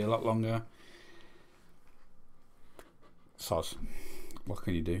one's going to be a lot longer. Soz. What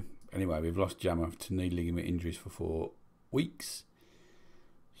can you do? Anyway, we've lost Jammer to knee ligament injuries for 4 weeks.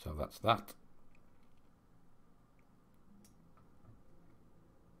 So that's that.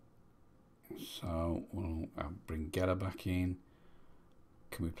 So I'll bring Geller back in.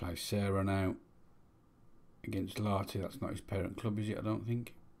 Can we play Sarah now? Against Larty. That's not his parent club, is it? I don't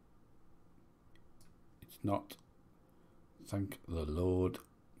think. It's not. Thank the Lord.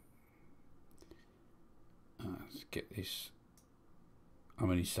 Let's get this. I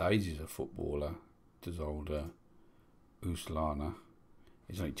mean, he says he's a footballer. Does older Uslana.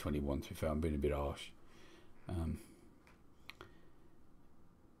 He's only 21, to be fair. I'm being a bit harsh.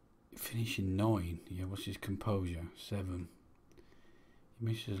 Finishing 9. Yeah, what's his composure? 7. He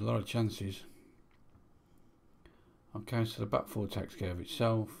misses a lot of chances. Okay, so the back 4 takes care of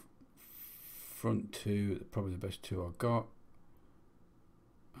itself. Front 2, probably the best 2 I've got.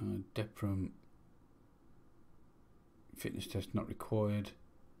 Depram. Fitness test not required.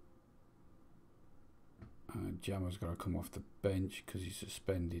 Jammer's got to come off the bench because he's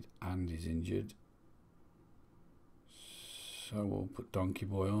suspended and he's injured. So we'll put Donkey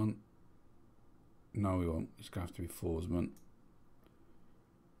Boy on. No, we won't. It's going to have to be Forsman.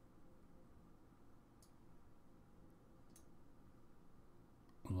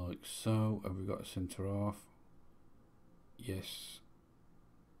 Like so. Have we got a centre half? Yes.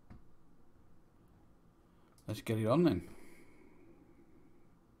 Let's get it on then.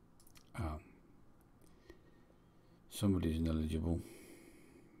 Oh. Somebody's ineligible.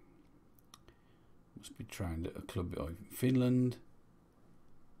 Must be trained at a club in Finland.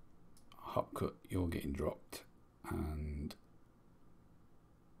 Hopcut, you're getting dropped. And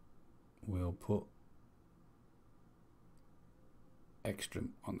we'll put Ekstrom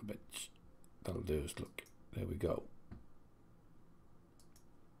on the bench. That'll do us. Look, there we go.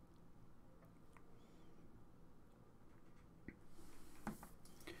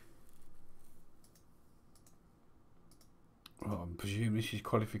 Well, I presume this is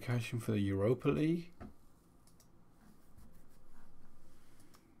qualification for the Europa League.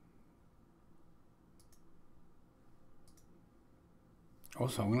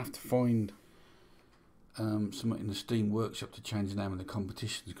 Also, I'm going to have to find something in the Steam Workshop to change the name of the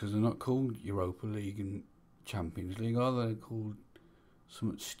competitions, because they're not called Europa League and Champions League, are they? They're called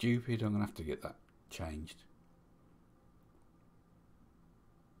something stupid. I'm going to have to get that changed.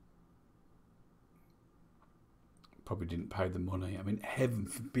 Probably didn't pay the money. I mean, heaven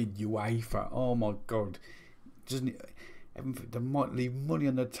forbid UEFA. Oh my God. Doesn't it? Heaven forbid, they might leave money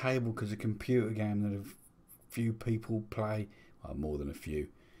on the table because a computer game that a few people play, well, more than a few,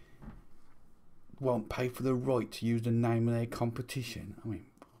 won't pay for the right to use the name of their competition. I mean,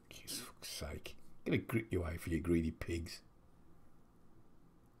 for fuck's sake. Get a grip your way for your greedy pigs.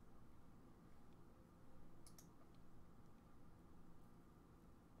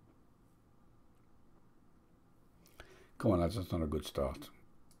 Come on, lads, that's not a good start.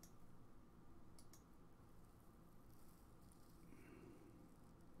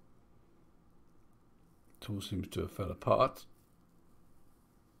 It all seems to have fell apart.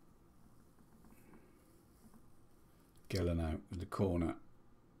 Geller now with the corner.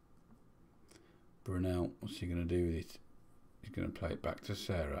 Brunel, what's he going to do with it? He's going to play it back to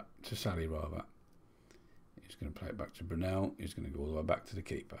Sally rather. He's going to play it back to Brunel. He's going to go all the way back to the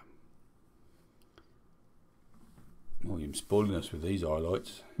keeper. William spoiling us with these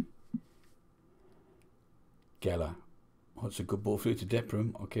highlights. Geller. Oh, it's a good ball through to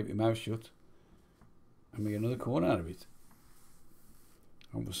Deprem. I'll keep your mouth shut. And we get another corner out of it.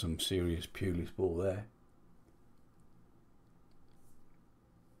 That was some serious Pulis ball there.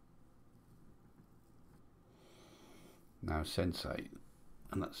 Now Sensei.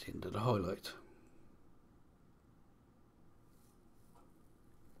 And that's the end of the highlight.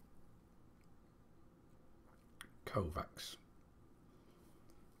 Kovacs.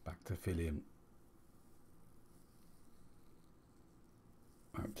 Back to Fillion.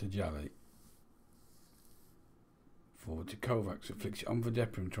 Out to Jolly. Forward to Kovacs, who flicks it on for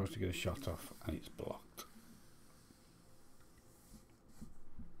Deprem, tries to get a shot off, and it's blocked.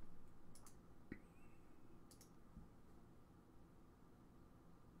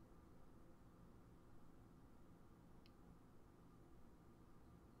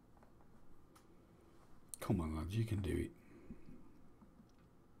 Come on, lads, you can do it.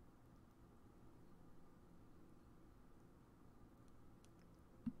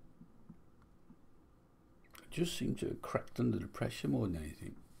 Just seem to have cracked under the pressure more than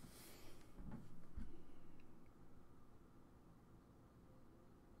anything.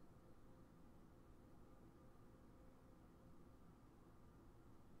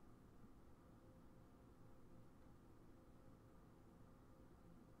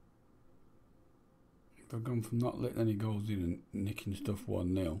 They've gone from not letting any goals in and nicking stuff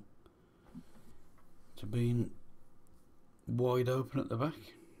 1-0 to being wide open at the back.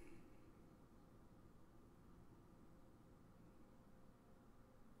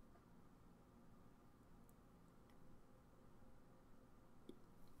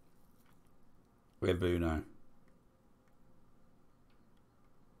 Ebu now.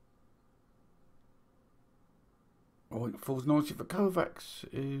 Oh, it falls nicely for Kovacs,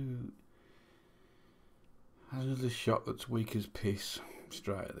 who has another shot that's weak as piss,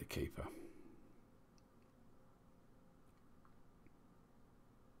 straight at the keeper.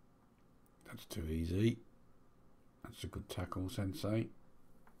 That's too easy. That's a good tackle, Sensei.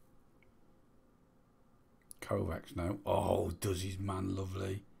 Kovacs now. Oh, does his man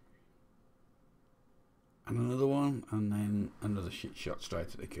lovely. And another one, and then another shit shot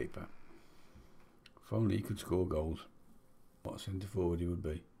straight at the keeper. If only he could score goals. What a centre forward he would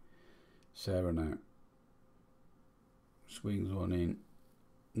be. Sarah now. Swings one in.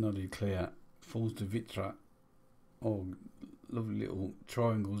 Nodded clear. Falls to Vitra. Oh, lovely little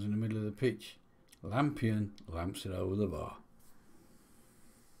triangles in the middle of the pitch. Lampion lamps it over the bar.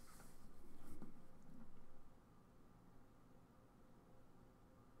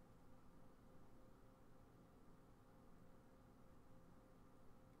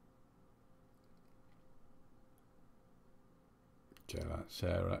 Geller,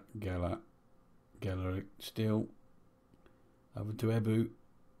 Sarah, Geller still. Over to Ebu.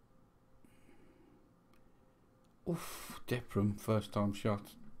 Oof, Deprem, first time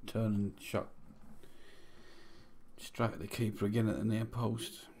shot. Turn and shot. Straight at the keeper again at the near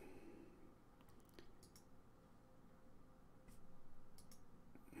post.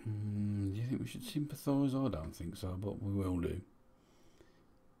 Do you think we should sympathise? I don't think so, but we will do.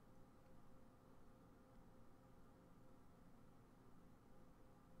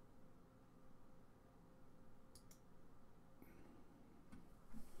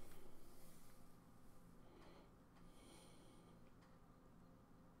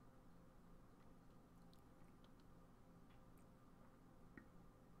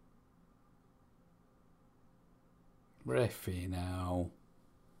 Referee now.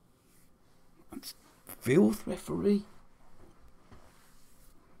 That's filth, referee.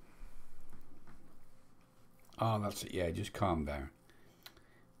 Oh, that's it. Yeah, just calm down.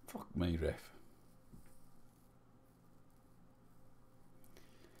 Fuck me, ref.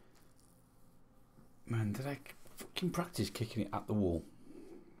 Man, did I fucking practice kicking it at the wall?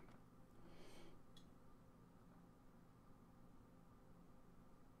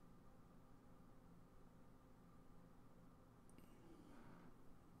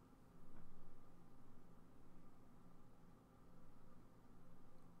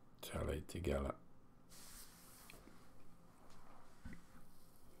 Tally together.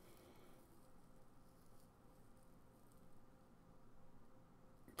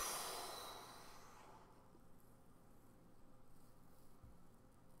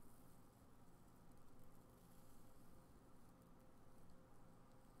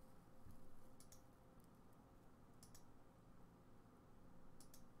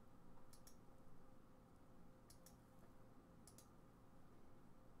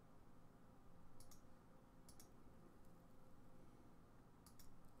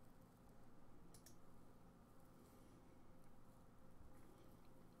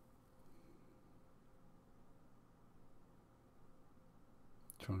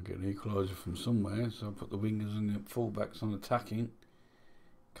 Try and get an equaliser from somewhere, so I put the wingers and the fullbacks on attacking.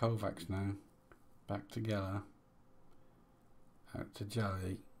 Kovacs now, back together, out to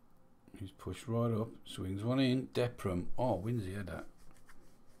Jolly, who's pushed right up, swings one in, Depram, oh, wins the header.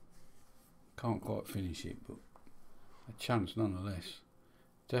 Can't quite finish it, but a chance nonetheless.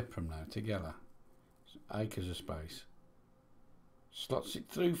 Depram now, together, acres of space, slots it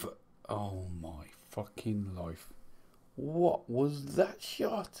through for, oh my fucking life. What was that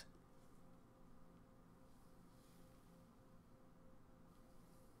shot?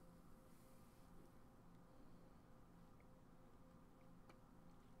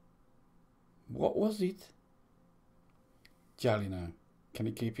 What was it? Jolly now. Can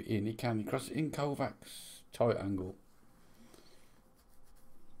he keep it in? He can. He cross it in. Kovacs. Tight angle.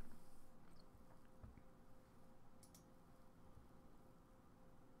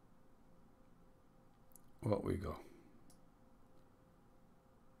 What we got?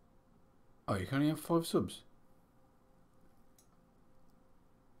 Oh, you can only have 5 subs.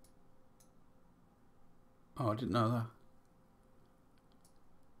 Oh, I didn't know that.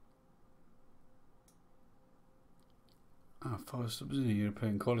 Ah, 5 subs in a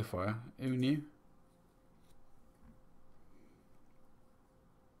European qualifier. Who knew?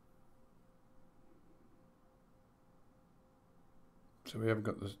 So we haven't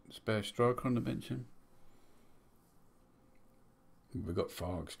got the spare striker on the bench then. We've got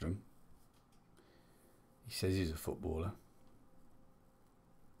Fargstrom. He says he's a footballer.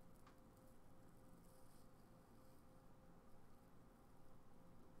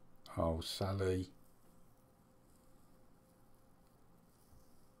 Oh, Sally.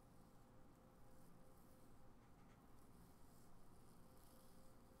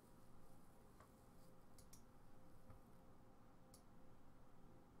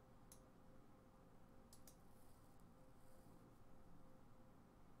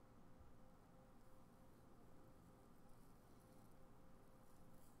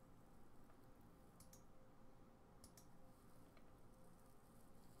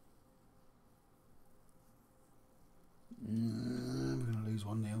 We're going to lose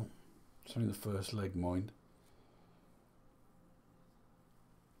 1-0. It's only the first leg, mind.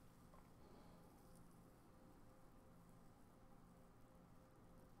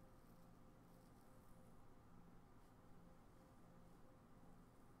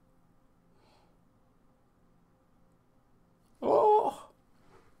 Oh!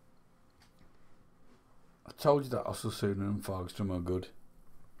 I told you that Osasuna and Fargstrom are good.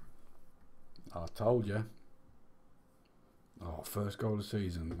 I told you. Oh, first goal of the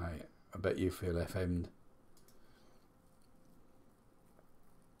season, mate. I bet you feel FM'd.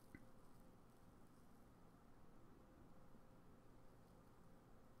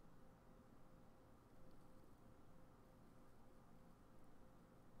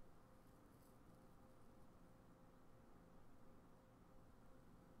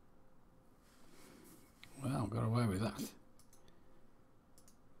 Well, got away with that.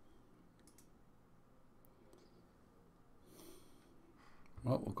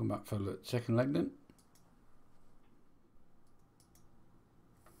 Right, we'll come back for the second leg then.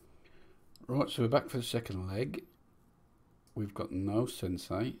 Right, so we're back for the second leg. We've got no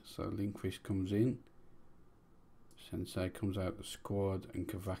Sensei, so Lindqvist comes in. Sensei comes out the squad and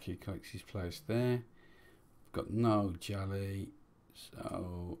Kavaki collects his place there. We've got no Jali,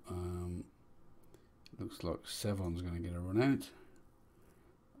 so looks like Sevon's going to get a run out.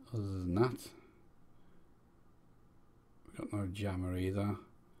 Other than that, we've got no Jammer either.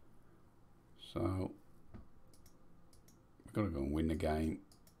 So we've got to go and win the game.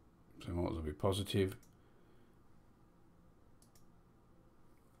 So might as well be positive.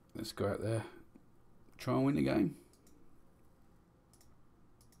 Let's go out there, try and win the game.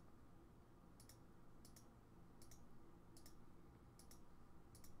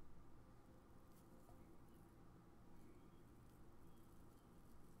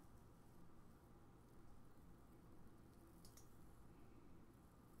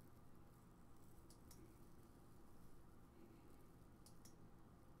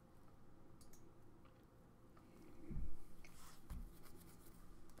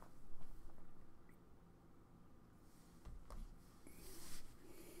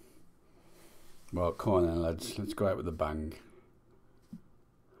 Well, come on then, lads. Let's go out with a bang.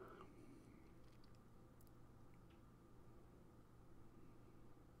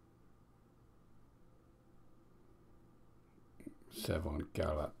 Sevon,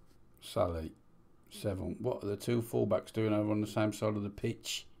 Gala, Sally, Sevon. What are the two fullbacks doing over on the same side of the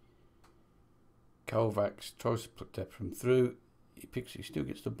pitch? Kovacs tries to put Depram through. He still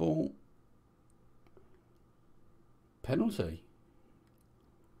gets the ball. Penalty.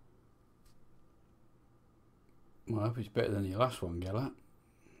 Well, I hope it's better than your last one, Gala.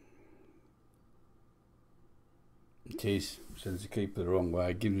 It is. Sends the keeper the wrong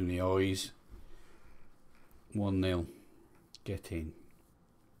way. Gives him the eyes. 1-0. Get in.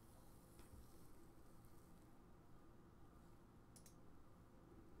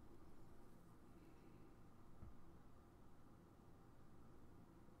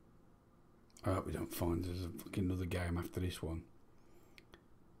 I hope we don't find there's a fucking another game after this one.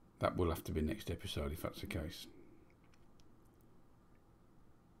 That will have to be next episode if that's the case.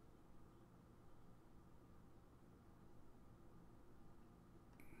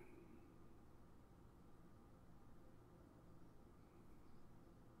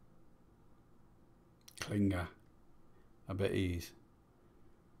 Klinger. I bet he is.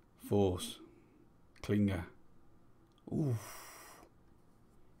 Force. Klinger. Oof.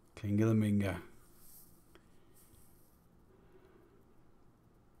 Klinger the Minger.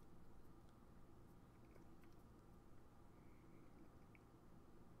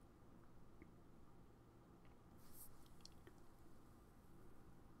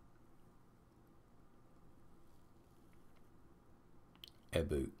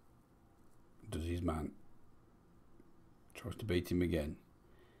 Ebu does his man. Tries to beat him again.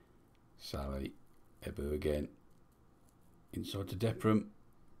 Sally. Ebu again. Inside to Depram.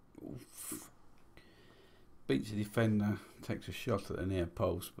 Oof. Beats the defender. Takes a shot at the near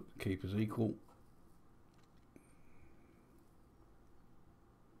post, but the keeper's equal.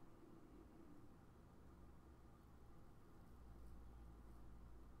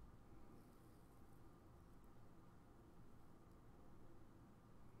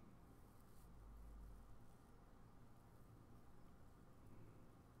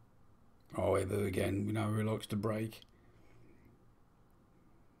 Oh, Ebu again. We know who he likes to break.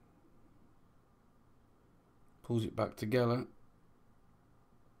 Pulls it back to Geller.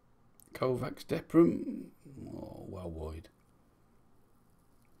 Kovacs, Depram. Oh, well wide.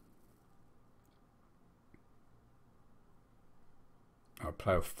 Our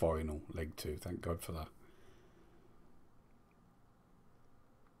playoff final, leg 2. Thank God for that.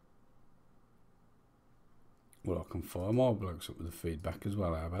 Well, I can fire more blokes up with the feedback as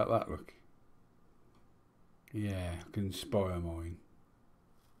well. How about that, look? Yeah, I can inspire mine.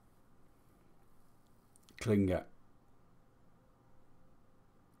 Klinger.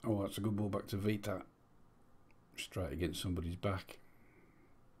 Oh, that's a good ball back to Vita. Straight against somebody's back.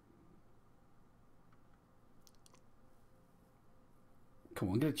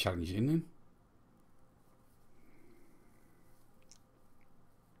 Come on, get a challenge in then.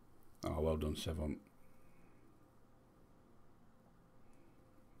 Oh, well done, Sevon.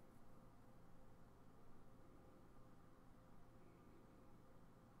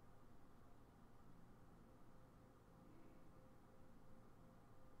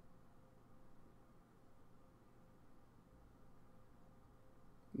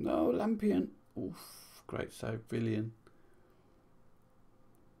 No, Lampion. Oof, great save, Villian.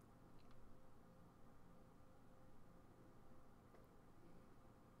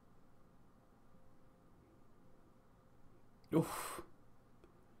 Oof.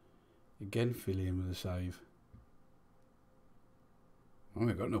 Again, Fillion with a save. Oh,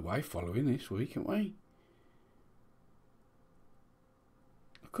 we've got an away following this week, haven't we?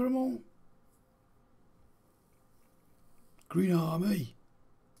 Look at them all. Green Army.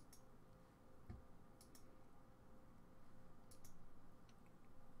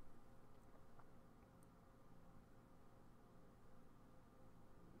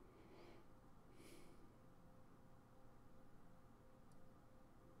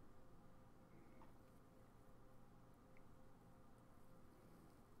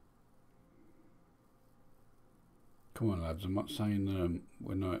 Come on, lads. I'm not saying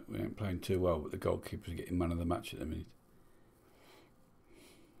we ain't playing too well, but the goalkeeper's getting man of the match at the minute.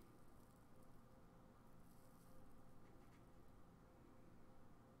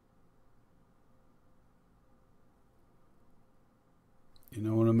 You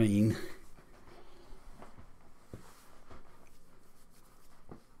know what I mean?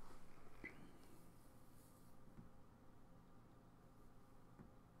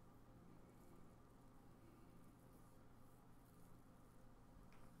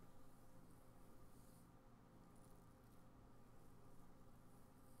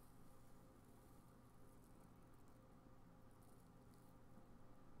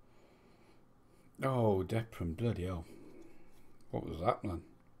 Oh, Depram, bloody hell. What was that, man?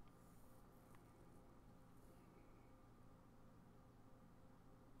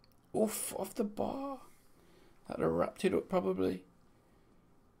 Oof, off the bar. That'd have wrapped it up, probably.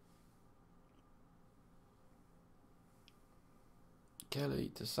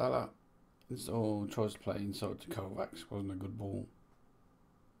 Kelly to Salah. So tries to play inside to Kovacs. Wasn't a good ball.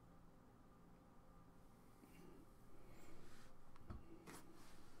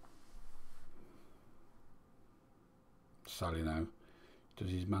 Sally now does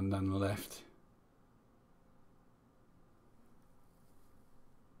his man down the left.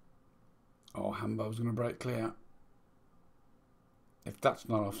 Oh, Hambo's going to break clear. If that's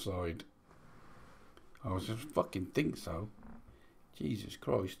not offside, I just fucking think so. Jesus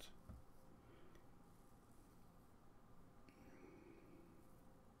Christ.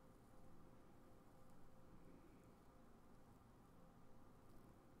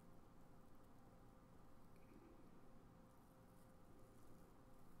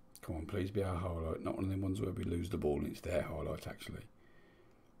 Come on, please be our highlight. Not one of them ones where we lose the ball and it's their highlight, actually.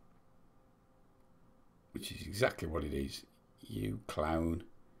 Which is exactly what it is. You clown.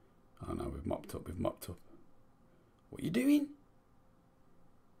 Oh no, we've mopped up. What are you doing?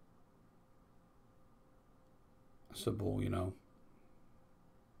 That's the ball, you know.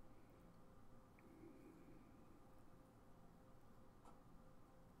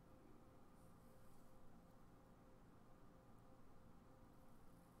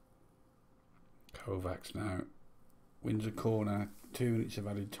 Kovacs now wins a corner. 2 minutes of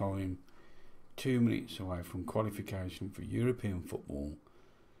added time. 2 minutes away from qualification for European football.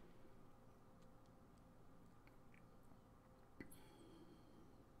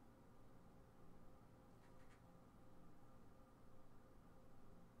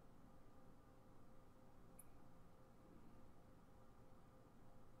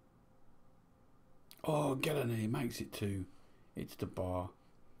 Oh, Gallagher makes it 2. It's the bar.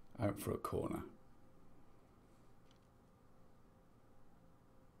 Out for a corner.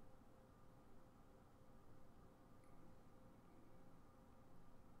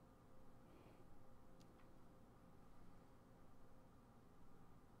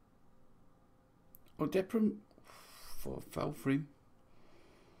 Oh, Depram fell for him.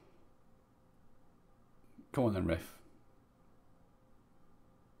 Come on then, ref.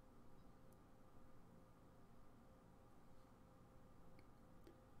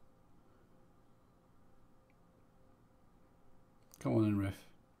 Come on then, ref.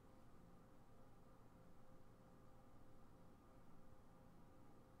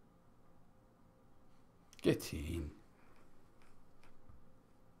 Get in.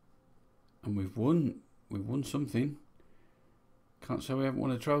 And we've won something. Can't say we haven't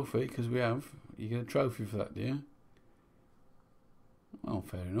won a trophy, because we have. You get a trophy for that, do you? Well,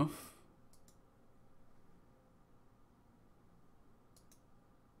 fair enough.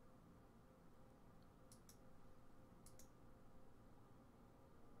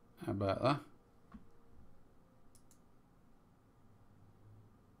 How about that?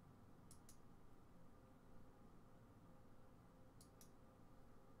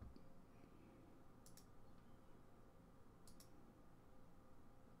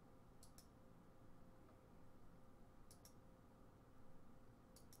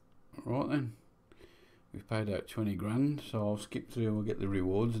 Right then, we've paid out 20 grand, so I'll skip through and we'll get the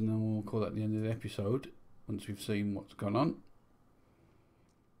rewards and then we'll call that the end of the episode. once we've seen what's gone on.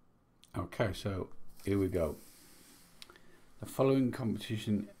 Okay, so here we go. Following the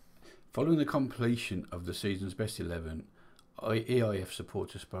completion of the season's best 11, EIF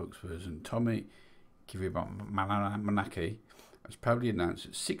supporter spokesperson Tommy Kivimanaki has proudly announced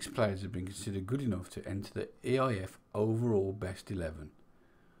that 6 players have been considered good enough to enter the EIF overall best 11.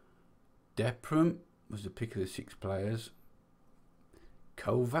 Depram was the pick of the 6 players.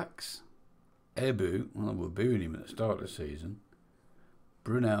 Kovacs, Ebu, well, we were booing him at the start of the season.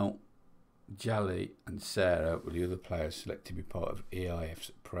 Brunel, Jali and Sarah were the other players selected to be part of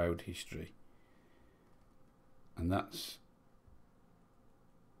EIF's proud history. And that's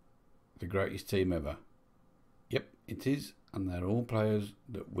the greatest team ever. Yep, it is. And they're all players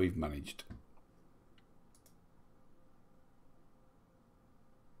that we've managed.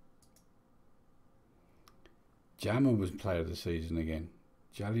 Jammer was player of the season again.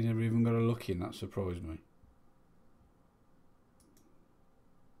 Jali never even got a look in, that surprised me.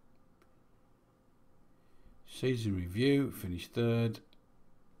 Season review, finished 3rd,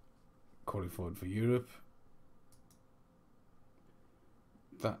 qualified for Europe.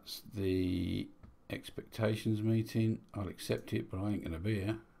 That's the expectations meeting. I'll accept it, but I ain't going to be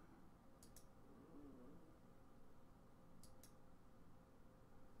here.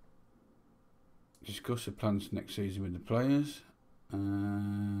 Discuss the plans for next season with the players.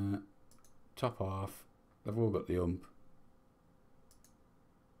 Top half, they've all got the ump.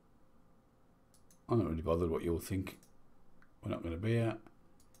 I'm not really bothered what you'll think. We're not going to be here.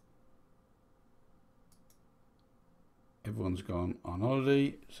 Everyone's gone on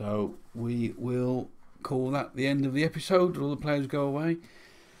holiday, so we will call that the end of the episode. All the players go away.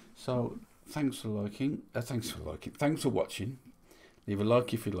 So thanks for watching. Leave a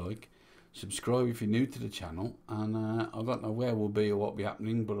like if you like. Subscribe if you're new to the channel. And I don't know where we'll be or what'll be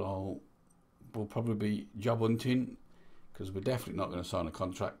happening, but we'll probably be job hunting, because we're definitely not going to sign a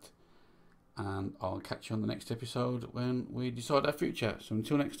contract. And I'll catch you on the next episode when we decide our future. So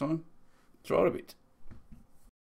until next time, throw it a bit.